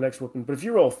goes over the next weapon. But if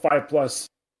you roll a 5+,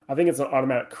 I think it's an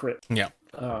automatic crit. Yeah.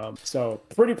 So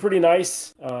pretty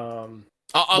nice.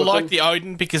 I like the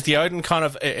Odin because the Odin kind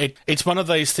of it's one of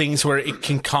those things where it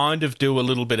can kind of do a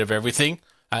little bit of everything.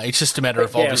 It's just a matter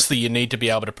of obviously you need to be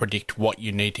able to predict what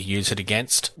you need to use it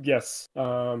against. Yes.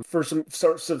 For some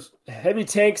sorts of heavy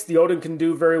tanks, the Odin can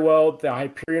do very well. The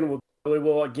Hyperion will really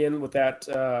well again with that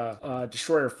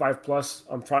Destroyer 5+.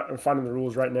 I'm finding the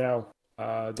rules right now.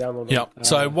 Download them. Yep.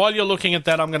 So while you're looking at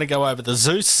that, I'm going to go over the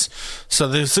Zeus. So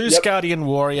the Zeus Guardian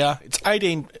Warrior, it's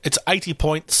 80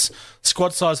 points,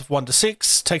 squad size of 1 to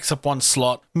 6, takes up 1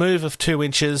 slot, move of 2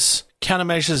 inches,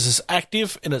 countermeasures is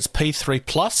active and it's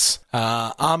P3+,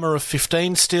 armor of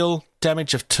 15 still,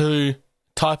 damage of 2,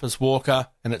 type is Walker,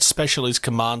 and its special is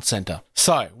Command Center.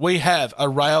 So we have a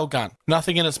railgun,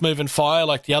 nothing in its move and fire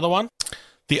like the other one.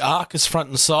 The arc is front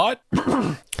and side.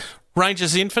 Range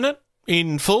is infinite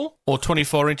in full, or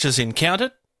 24 inches in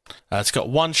counted. It's got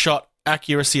 1 shot,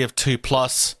 accuracy of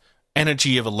 2+,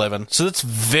 energy of 11. So that's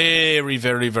very,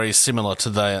 very, very similar to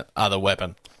the other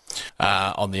weapon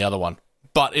on the other one.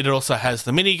 But it also has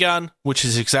the minigun, which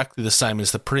is exactly the same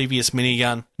as the previous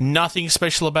minigun. Nothing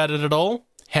special about it at all.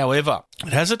 However,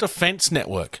 it has a defense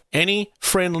network. Any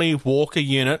friendly Walker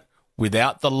unit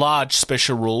without the large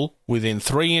special rule within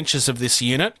 3 inches of this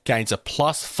unit gains a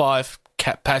 +5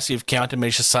 passive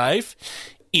countermeasure save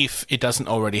if it doesn't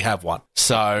already have one.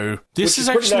 So this is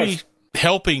actually nice.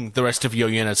 Helping the rest of your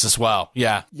units as well.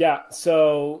 Yeah. Yeah.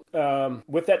 So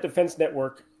with that defense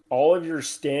network, all of your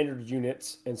standard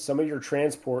units and some of your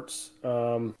transports,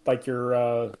 like your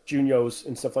Junios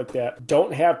and stuff like that,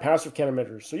 don't have passive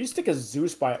countermeasures. So you stick a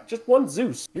Zeus by it, just one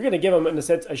Zeus. You're going to give them, in a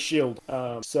sense, a shield.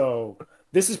 So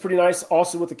this is pretty nice.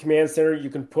 Also with the command center, you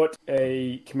can put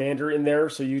a commander in there,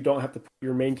 so you don't have to put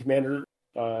your main commander.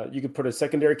 You could put a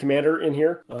secondary commander in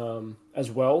here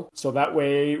as well. So that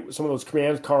way, some of those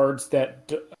command cards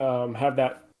that have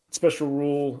that special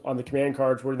rule on the command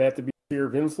cards where they have to be sphere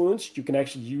of influence, you can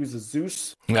actually use the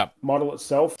Zeus model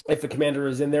itself if the commander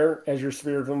is in there as your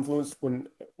sphere of influence when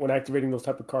activating those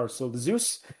type of cards. So the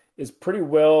Zeus is pretty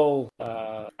well,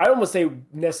 I almost say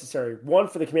necessary. 1,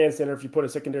 for the command center if you put a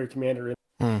secondary commander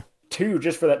in. 2,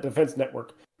 just for that defense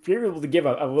network. If you're able to give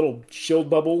a little shield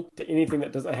bubble to anything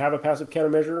that doesn't have a passive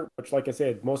countermeasure, which, like I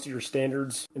said, most of your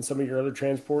standards and some of your other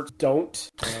transports don't.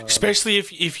 Especially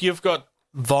if you've got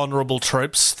vulnerable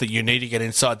troops that you need to get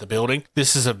inside the building,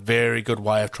 this is a very good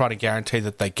way of trying to guarantee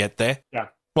that they get there. Yeah.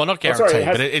 Well, not guarantee,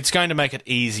 but it's going to make it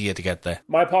easier to get there.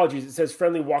 My apologies. It says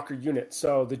friendly Walker unit.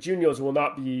 So the Junios will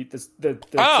not be the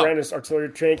Tyrannus artillery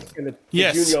tank and the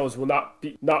Junios will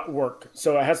not work.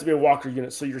 So it has to be a Walker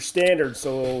unit. So your standard,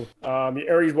 your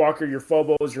Ares Walker, your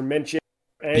Phobos, your Mention,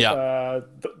 and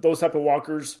those type of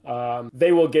walkers,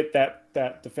 they will get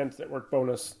that defense network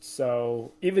bonus.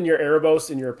 So even your Erebos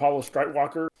and your Apollo Strike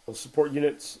Walker, support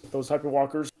units, those type of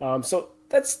walkers. So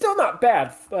that's still not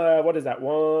bad. What is that,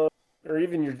 one? Or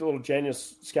even your little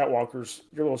Janus Scout Walkers,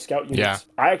 your little scout units. Yeah.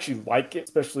 I actually like it,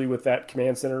 especially with that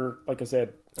command center, like I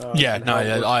said.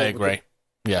 I agree.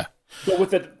 Yeah. But with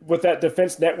that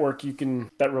defense network,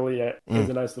 that really is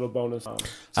a nice little bonus.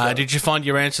 Did you find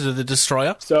your answer to the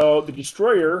Destroyer? So the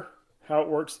Destroyer, how it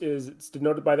works is it's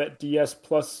denoted by that DS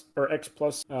plus or X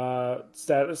plus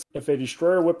status. If a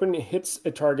Destroyer weapon hits a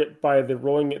target by the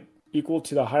rolling it equal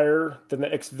to the higher than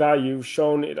the X value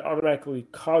shown, it automatically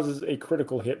causes a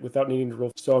critical hit without needing to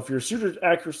roll. So if your shooter's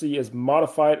accuracy is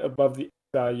modified above the X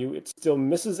value, it still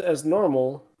misses as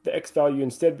normal. The X value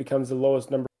instead becomes the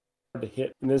lowest number to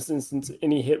hit. In this instance,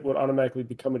 any hit would automatically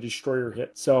become a Destroyer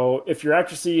hit. So if your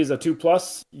accuracy is a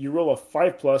 2+, you roll a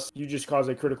 5+, you just cause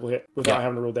a critical hit without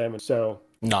having to roll damage. So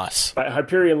nice. That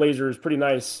Hyperion laser is pretty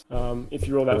nice if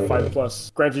you roll that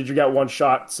 5+. Granted, you got one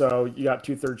shot, so you got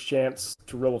 2/3 chance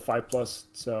to roll a 5+.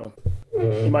 So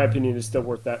in my opinion, it's still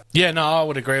worth that. Yeah, no, I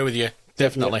would agree with you.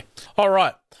 Definitely. Yeah. All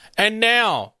right. And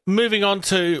now, moving on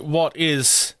to what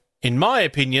is, in my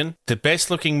opinion, the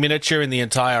best-looking miniature in the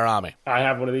entire army. I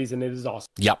have one of these, and it is awesome.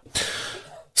 Yep.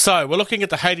 So, we're looking at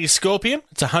the Hades Scorpion.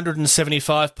 It's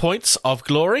 175 points of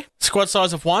glory. Squad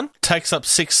size of 1, takes up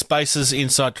 6 spaces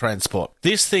inside transport.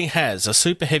 This thing has a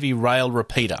super heavy rail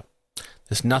repeater.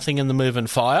 There's nothing in the move and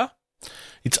fire.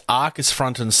 Its arc is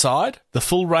front and side. The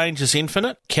full range is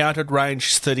infinite. Counted range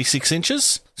is 36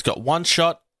 inches. It's got one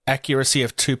shot, accuracy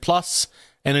of 2+,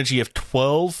 energy of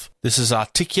 12. This is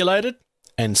articulated.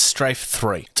 And strafe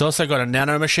 3. It's also got a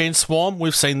nanomachine swarm.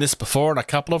 We've seen this before in a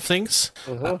couple of things.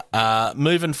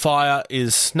 Move and fire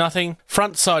is nothing.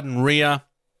 Front, side, and rear,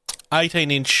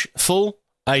 18-inch full,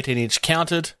 18-inch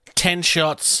counted, 10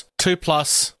 shots,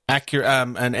 2+, accurate,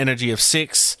 an energy of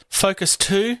 6. Focus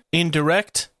 2,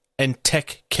 indirect, and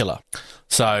tech killer.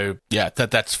 So, yeah,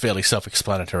 that's fairly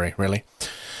self-explanatory, really.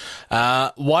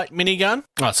 White minigun.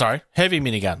 Oh, sorry. Heavy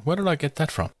minigun. Where did I get that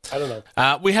from? I don't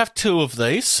know. We have 2 of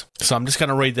these, so I'm just going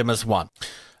to read them as one.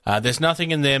 There's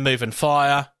nothing in there, move and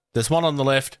fire. There's one on the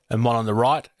left and one on the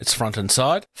right. It's front and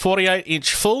side.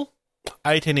 48-inch full,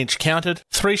 18-inch counted,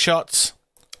 3 shots,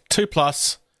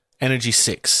 2+, energy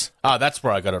 6. Oh, that's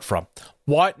where I got it from.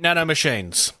 White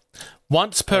nanomachines.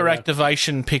 Once per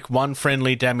activation, pick one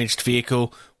friendly damaged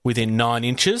vehicle within 9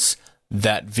 inches.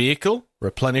 That vehicle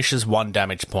replenishes 1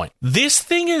 damage point. This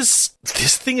thing is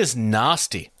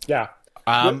nasty. Yeah.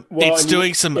 It's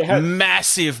doing some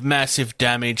massive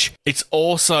damage. It's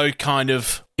also kind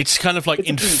of like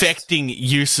infecting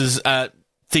uses,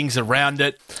 things around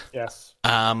it. Yes.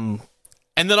 And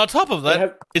then on top of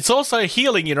that, it's also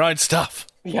healing your own stuff.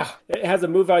 Yeah, it has a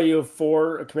move value of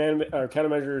 4. A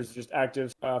countermeasure is just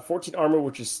active. 14 armor,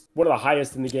 which is one of the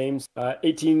highest in the games.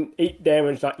 8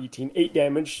 damage,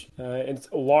 and it's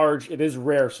large. It is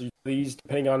rare, so these,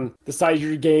 depending on the size of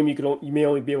your game, you may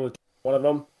only be able to take one of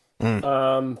them.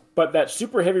 But that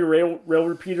super heavy rail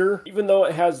repeater, even though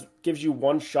it gives you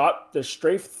 1 shot, the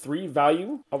strafe 3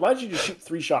 value allows you to shoot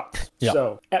 3 shots. Yep.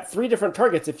 So at 3 different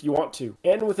targets if you want to.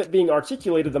 And with it being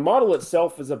articulated, the model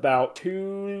itself is about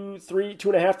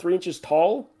 2.5, 3 inches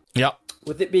tall. Yep.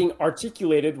 With it being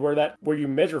articulated, where you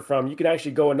measure from, you can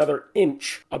actually go another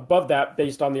inch above that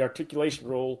based on the articulation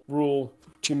rule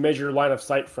to measure line of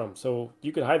sight from. So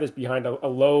you can hide this behind a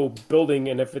low building,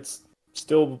 and if it's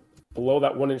still below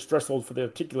that 1-inch threshold for the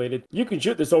articulated, you can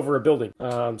shoot this over a building.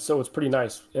 So it's pretty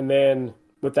nice. And then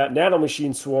with that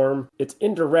nanomachine swarm, it's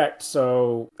indirect,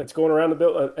 so it's going around the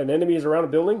building. An enemy is around a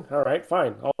building. All right,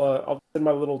 fine. I'll send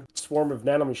my little swarm of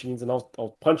nanomachines, and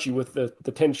I'll punch you with the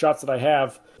 10 shots that I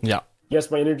have. Yeah. Yes,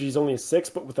 my energy is only a 6,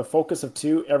 but with a focus of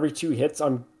 2, every 2 hits,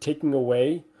 I'm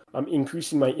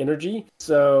increasing my energy.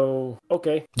 So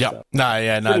okay. Yeah. So,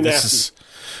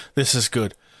 this is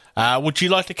good. Would you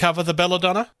like to cover the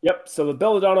Belladonna? Yep. So the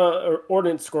Belladonna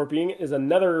Ordnance Scorpion is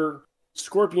another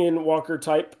Scorpion Walker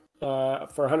type for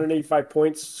 185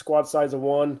 points, squad size of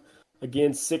 1.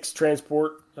 Again, 6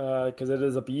 transport because it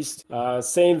is a beast.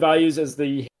 Same values as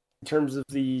in terms of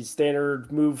the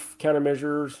standard move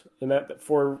countermeasures, and that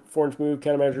 4-inch move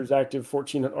countermeasure active,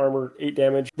 14 armor, 8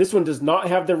 damage. This one does not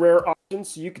have the rare option,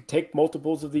 so you could take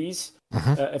multiples of these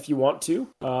if you want to.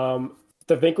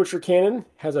 The Vanquisher Cannon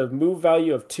has a move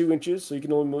value of 2 inches, so you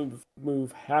can only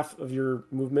move half of your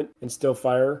movement and still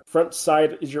fire. Front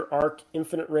side is your arc,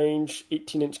 infinite range,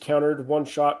 18-inch countered, 1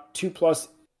 shot, 2+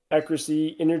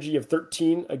 accuracy, energy of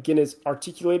 13, again is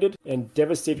articulated, and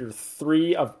Devastator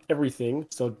 3 of everything.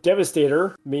 So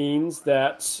Devastator means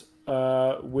that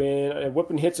When a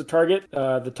weapon hits a target,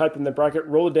 the type in the bracket,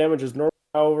 roll the damage as normal.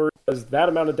 However, does that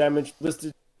amount of damage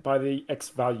listed by the X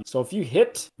value. So if you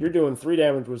hit, you're doing 3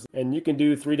 damage, and you can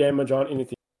do 3 damage on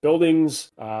anything.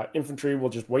 Buildings, infantry will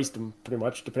just waste them pretty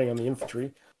much, depending on the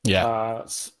infantry. Yeah.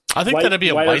 I think that'd be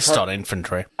a waste on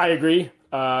infantry. I agree.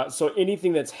 So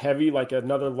anything that's heavy, like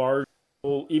another large,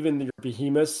 even your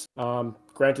behemoths,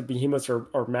 granted behemoths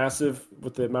are massive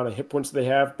with the amount of hit points they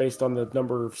have based on the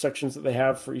number of sections that they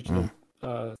have for each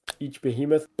each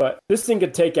behemoth. But this thing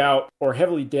could take out or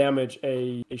heavily damage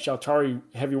a Shaltari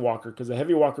heavy walker, because the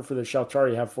heavy walker for the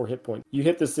Shaltari have 4 hit points. You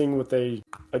hit this thing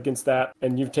against that,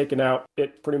 and you've taken out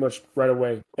it pretty much right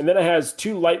away. And then it has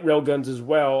 2 light railguns as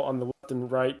well on the left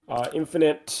and right.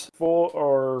 Infinite full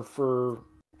or for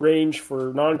range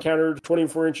for non-countered,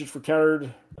 24 inches for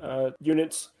countered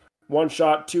units, 1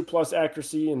 shot, 2+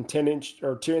 accuracy, and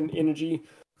 10 energy.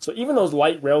 So even those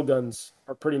light railguns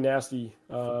are pretty nasty.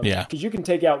 Because you can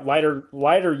take out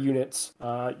lighter units,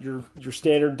 your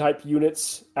standard type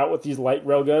units, out with these light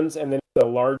railguns, and then a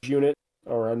large unit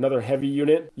or another heavy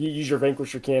unit, you use your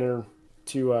Vanquisher cannon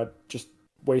to just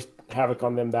waste havoc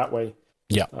on them that way.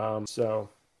 Yeah. So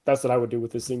that's what I would do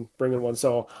with this thing, bringing one.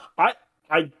 So I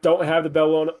don't have the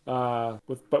Bellona,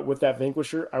 but with that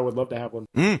Vanquisher, I would love to have one.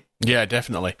 Yeah,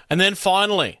 definitely. And then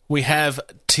finally, we have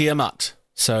Tiamat.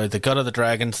 So the god of the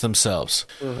dragons themselves.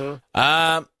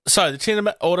 Mm-hmm. So the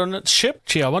Tiamat ordnance ship.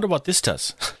 Gee, I wonder what this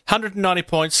does. 190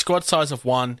 points, squad size of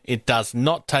 1. It does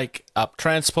not take up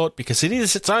transport because it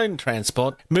is its own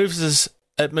transport.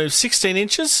 It moves 16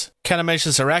 inches.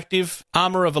 Countermeasures are active.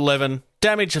 Armor of 11.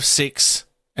 Damage of 6.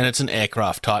 And it's an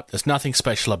aircraft type. There's nothing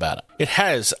special about it. It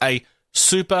has a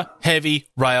super heavy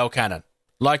rail cannon.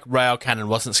 Like rail cannon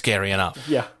wasn't scary enough.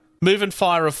 Yeah. Move and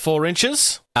fire of 4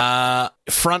 inches.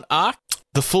 Front arc.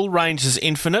 The full range is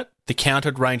infinite. The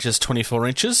countered range is 24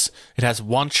 inches. It has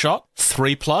 1 shot,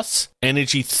 3+,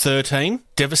 energy 13,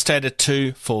 Devastator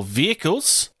 2 for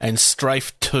vehicles, and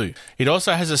Strafe 2. It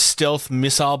also has a stealth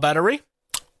missile battery.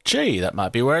 Gee, that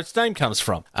might be where its name comes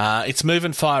from. Its move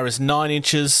and fire is 9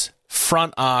 inches,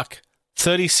 front arc,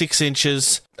 36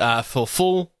 inches for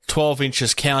full, 12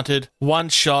 inches counted, 1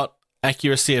 shot,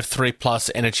 accuracy of 3+,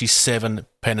 energy 7,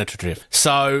 penetrative.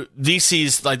 So this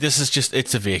is just,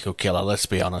 it's a vehicle killer, let's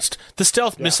be honest. The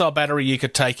stealth missile battery, you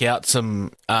could take out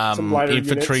some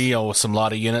infantry units. Or some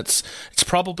lighter units. It's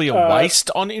probably a waste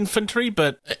on infantry,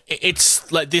 but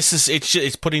it's like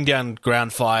it's putting down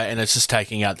ground fire, and it's just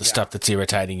taking out the stuff that's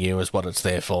irritating you is what it's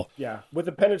there for. Yeah. With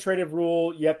the penetrative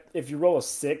rule, if you roll a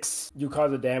 6, you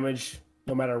cause a damage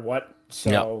no matter what.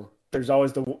 So there's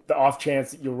always the off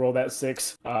chance that you'll roll that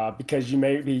 6 because you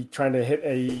may be trying to hit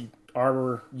a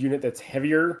armor unit that's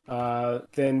heavier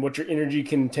than what your energy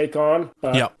can take on.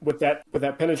 With that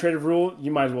penetrative rule,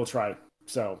 you might as well try.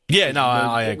 So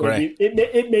I agree.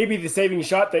 It may be the saving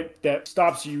shot that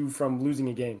stops you from losing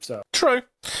a game. So true.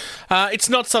 It's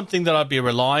not something that I'd be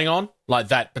relying on, like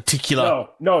that particular.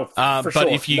 No. But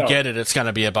if you get it, it's going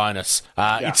to be a bonus.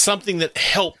 It's something that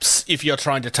helps if you're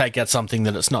trying to take out something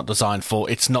that it's not designed for.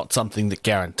 It's not something that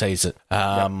guarantees it.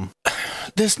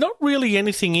 There's not really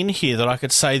anything in here that I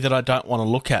could say that I don't want to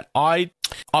look at. I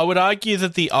would argue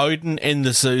that the Odin and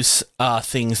the Zeus are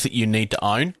things that you need to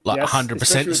own, like 100%.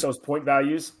 Especially with those point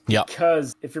values. Yeah.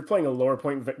 Because if you're playing a lower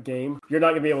point game, you're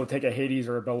not going to be able to take a Hades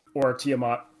or a Bel or a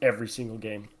Tiamat every single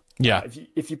game. Yeah.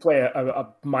 If you play a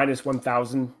minus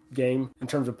 1,000 game in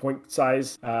terms of point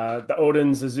size, the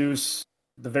Odins, the Zeus,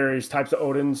 the various types of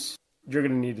Odins, you're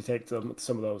going to need to take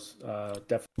some of those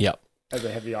definitely. Yep. As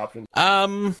a heavy option.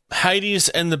 Hades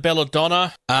and the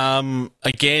Belladonna,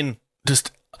 again,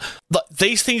 just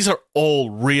these things are all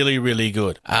really, really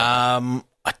good.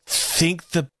 I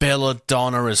think the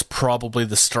Belladonna is probably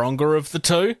the stronger of the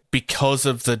two because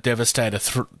of the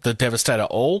Devastator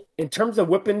All. In terms of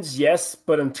weapons, yes,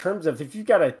 but in terms of if you've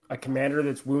got a commander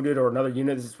that's wounded or another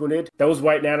unit that's wounded, those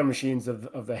white nanomachines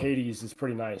of the Hades is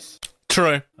pretty nice.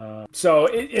 True. So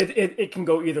it can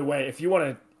go either way. If you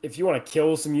want to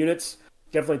kill some units,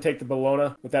 definitely take the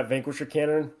Bellona with that Vanquisher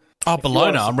cannon. Oh,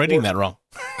 Bellona! I'm reading that wrong.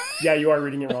 Yeah, you are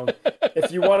reading it wrong.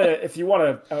 If you want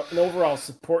an overall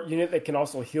support unit that can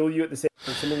also heal you at the same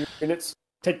time as some of your units,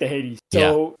 take the Hades.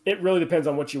 So it really depends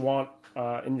on what you want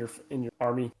in your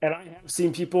army. And I have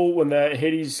seen people when the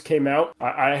Hades came out.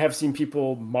 I have seen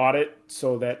people mod it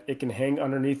so that it can hang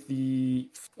underneath the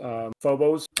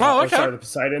Phobos. Oh, okay. The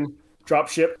Poseidon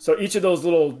dropship. So each of those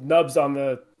little nubs on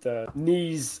the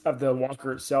knees of the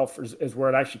walker itself is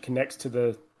where it actually connects to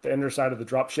the underside of the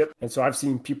dropship. And so I've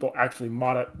seen people actually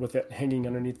mod it with it hanging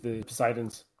underneath the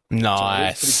Poseidons.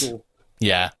 Nice. So it's pretty cool.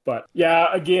 Yeah. But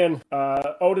again,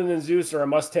 Odin and Zeus are a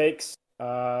must-takes.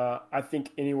 I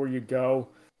think anywhere you go,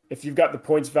 if you've got the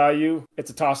points value, it's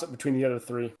a toss-up between the other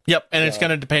three. Yep, and it's going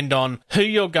to depend on who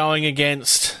you're going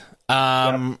against.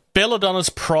 Belladonna's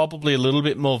probably a little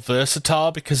bit more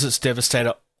versatile because it's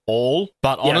Devastator all,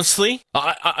 but honestly,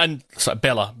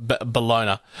 Bellona.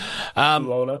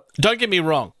 Bellona. Don't get me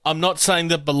wrong. I'm not saying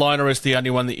that Bellona is the only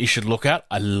one that you should look at.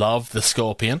 I love the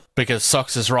Scorpion because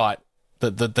Sox is right.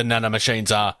 The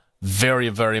nanomachines are very,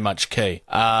 very much key.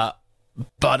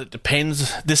 But it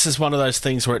depends. This is one of those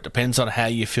things where it depends on how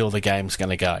you feel the game's going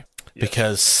to go. Yes.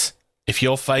 Because if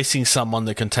you're facing someone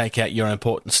that can take out your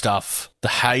important stuff, the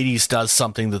Hades does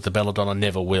something that the Belladonna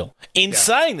never will. In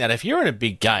saying that, if you're in a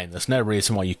big game, there's no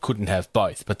reason why you couldn't have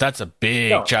both. But that's a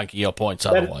big chunk of your points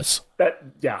otherwise. That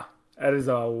is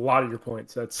a lot of your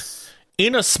points. That's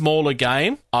in a smaller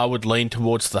game, I would lean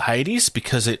towards the Hades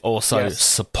because it also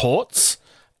supports.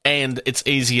 And it's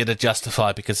easier to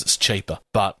justify because it's cheaper.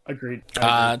 But agreed.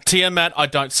 Tiamat, I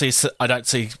don't see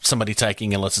somebody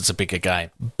taking unless it's a bigger game.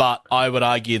 But I would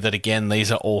argue that again,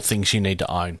 these are all things you need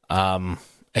to own.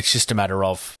 It's just a matter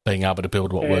of being able to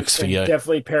build what works for you.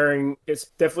 Definitely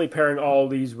pairing all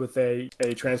these with a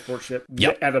transport ship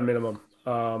at a minimum.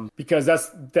 Because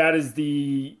that is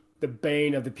the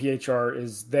bane of the PHR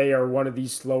is they are one of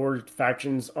these slower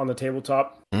factions on the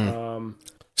tabletop.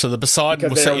 So the Poseidon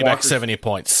will set you back 70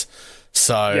 points.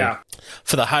 So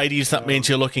for the Hades, that means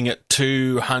you're looking at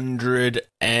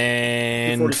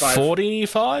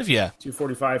 245. Yeah,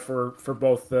 245 for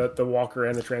both the Walker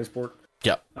and the transport.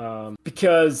 Yep.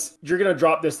 Because you're going to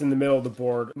drop this in the middle of the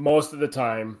board most of the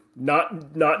time,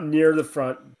 not near the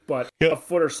front, but a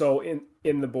foot or so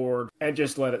in the board, and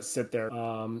just let it sit there.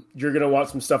 You're going to want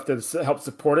some stuff to help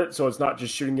support it, so it's not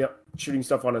just shooting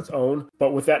stuff on its own.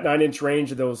 But with that 9-inch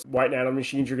range of those white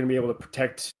nanomachines, you're going to be able to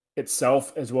protect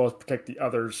itself as well as protect the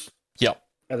others. Yep.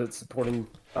 As it's supporting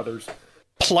others.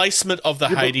 Placement of the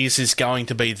Hades is going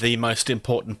to be the most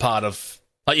important part of.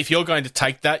 Like, if you're going to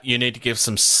take that, you need to give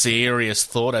some serious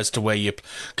thought as to where you...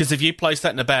 Because if you place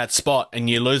that in a bad spot and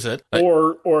you lose it...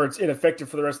 Or it's ineffective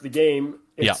for the rest of the game,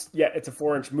 it's a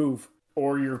 4-inch move.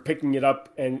 Or you're picking it up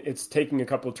and it's taking a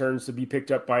couple of turns to be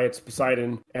picked up by its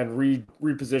Poseidon and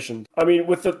repositioned. I mean,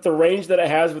 with the range that it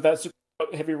has with that super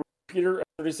heavy repeater,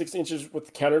 36 inches with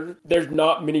the counter, there's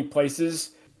not many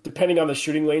places, depending on the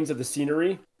shooting lanes of the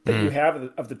scenery that you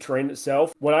have of the terrain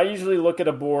itself. When I usually look at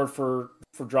a board for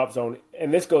drop zone,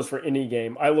 and this goes for any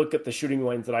game, I look at the shooting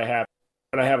lanes that I have,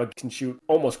 and I can shoot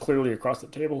almost clearly across the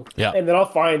table. Yeah. And then I'll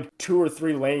find 2 or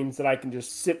 3 lanes that I can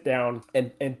just sit down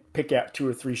and pick out 2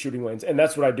 or 3 shooting lanes. And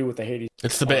that's what I do with the Hades.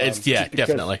 It's the best.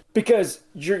 Definitely. Because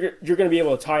you're going to be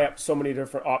able to tie up so many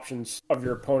different options of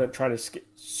your opponent trying to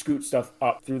scoot stuff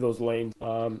up through those lanes,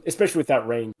 especially with that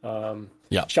range.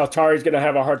 Shaltari's going to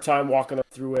have a hard time walking up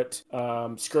through it.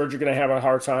 Scourge are going to have a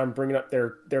hard time bringing up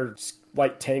their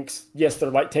light tanks. Yes,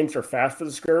 their light tanks are fast for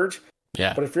the Scourge.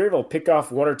 Yeah. But if you're able to pick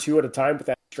off 1 or 2 at a time with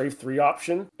that strafe 3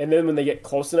 option, and then when they get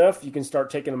close enough, you can start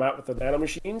taking them out with the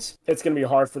nanomachines, it's going to be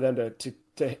hard for them to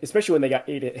especially when they got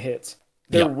 8 hits.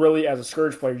 They're really, as a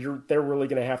Scourge player, they're really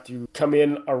going to have to come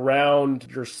in around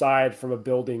your side from a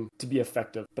building to be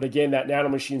effective. But again, that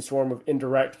nanomachine swarm of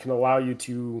indirect can allow you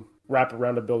to wrap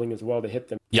around a building as well to hit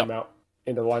them, come out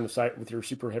into the line of sight with your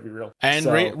super heavy reel. And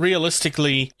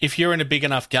realistically, if you're in a big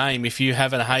enough game, if you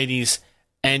have a Hades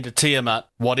and a Tiamat,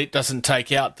 what it doesn't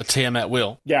take out, the Tiamat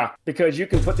will. Yeah, because you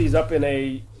can put these up in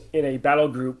a battle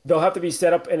group. They'll have to be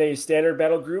set up in a standard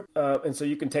battle group, and so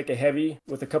you can take a heavy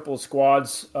with a couple of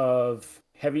squads of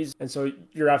heavies, and so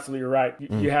you're absolutely right.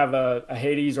 You have a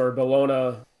Hades or a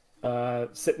Bellona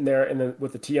sitting there, and then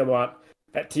with the Tiamat,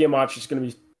 that Tiamat's just going to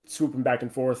be swooping back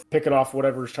and forth, picking off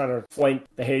whatever's trying to flank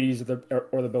the Hades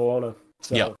or the Bellona.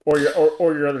 So, or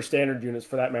your other standard units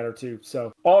for that matter too.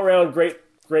 So all around great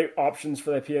options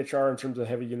for the PHR in terms of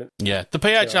heavy units. Yeah, the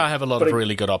PHR have a lot of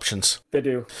really good options. They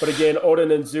do. But again, Odin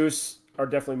and Zeus are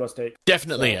definitely must take.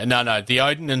 Definitely. So. No, the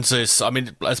Odin and Zeus, I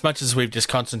mean, as much as we've just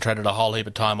concentrated a whole heap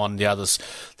of time on the others,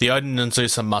 the Odin and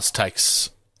Zeus are must takes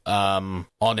on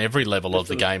every level of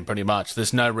the game, pretty much.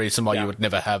 There's no reason why you would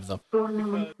never have them.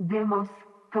 Tournaments, demos,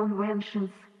 conventions,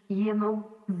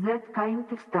 that kind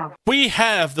of stuff. We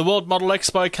have the World Model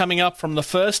Expo coming up from the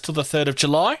 1st to the 3rd of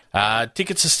July.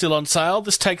 Tickets are still on sale.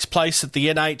 This takes place at the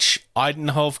NH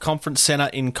Eindhoven Conference Centre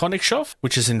in Koningshof,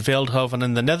 which is in Veldhoven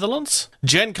in the Netherlands.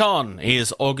 Gen Con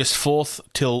is August 4th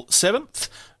till 7th.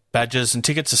 Badges and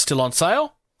tickets are still on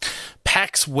sale.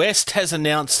 PAX West has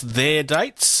announced their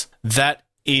dates. That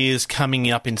is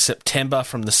coming up in September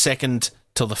from the 2nd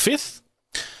till the 5th.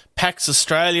 PAX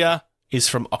Australia is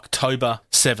from October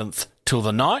 7th till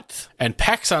the 9th, and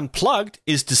PAX Unplugged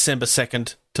is December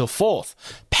 2nd till 4th.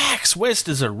 PAX PAX West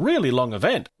is a really long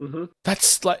event. Mm-hmm.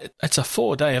 It's a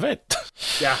 4-day event.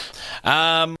 Yeah.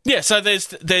 So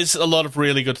there's a lot of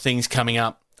really good things coming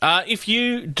up. If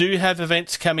you do have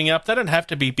events coming up, they don't have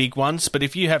to be big ones, but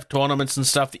if you have tournaments and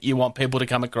stuff that you want people to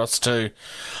come across to,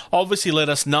 obviously let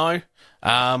us know.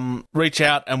 Reach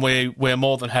out and we're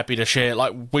more than happy to share.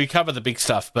 Like, we cover the big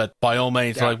stuff, but by all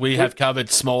means, we have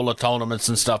covered smaller tournaments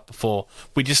and stuff before.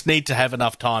 We just need to have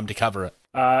enough time to cover it.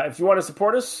 If you want to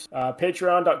support us,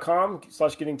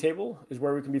 patreon.com/gettingtable is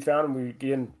where we can be found. And we,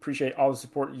 again, appreciate all the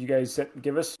support you guys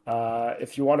give us.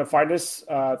 If you want to find us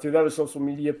through the other social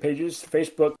media pages,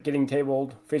 Facebook, Getting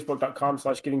Tabled,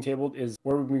 facebook.com/gettingtabled is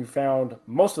where we can be found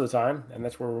most of the time. And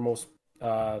that's where we're most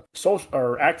social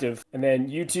or active. And then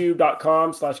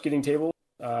youtube.com/gettingtabled.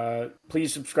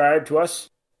 Please subscribe to us.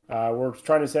 We're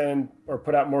trying to send or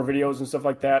put out more videos and stuff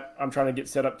like that. I'm trying to get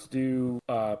set up to do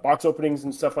box openings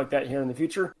and stuff like that here in the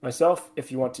future myself.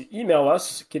 If you want to email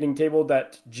us,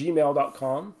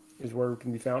 gettingtabled@gmail.com is where we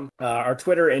can be found. Our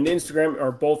Twitter and Instagram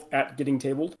are both at Getting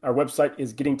Tabled. Our website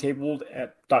is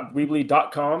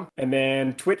gettingtabled.weebly.com. And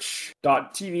then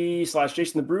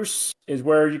twitch.tv/Jason the Bruce is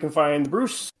where you can find the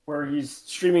Bruce, where he's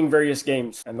streaming various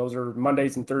games. And those are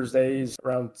Mondays and Thursdays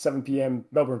around 7 p.m.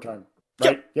 Melbourne time.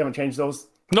 Right? Yep. You haven't changed those?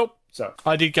 Nope. So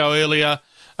I did go earlier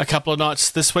a couple of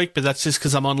nights this week, but that's just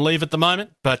because I'm on leave at the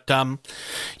moment. But probably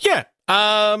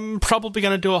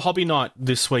going to do a hobby night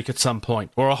this week at some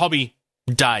point, or a hobby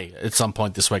day at some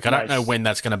point this week. I don't know when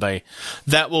that's going to be.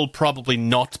 That will probably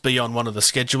not be on one of the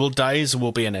scheduled days.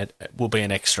 Will be an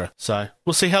extra. So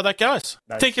we'll see how that goes.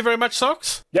 Nice. Thank you very much,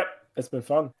 Socks. Yep. It's been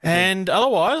fun. And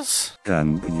otherwise,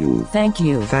 Thank you. Thank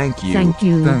you. Thank you. Thank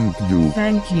you. Thank you.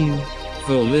 Thank you.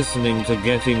 For listening to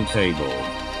Getting Tabled.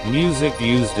 Music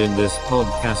used in this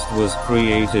podcast was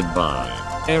created by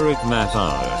Eric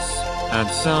Matthias at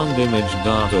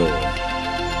soundimage.org.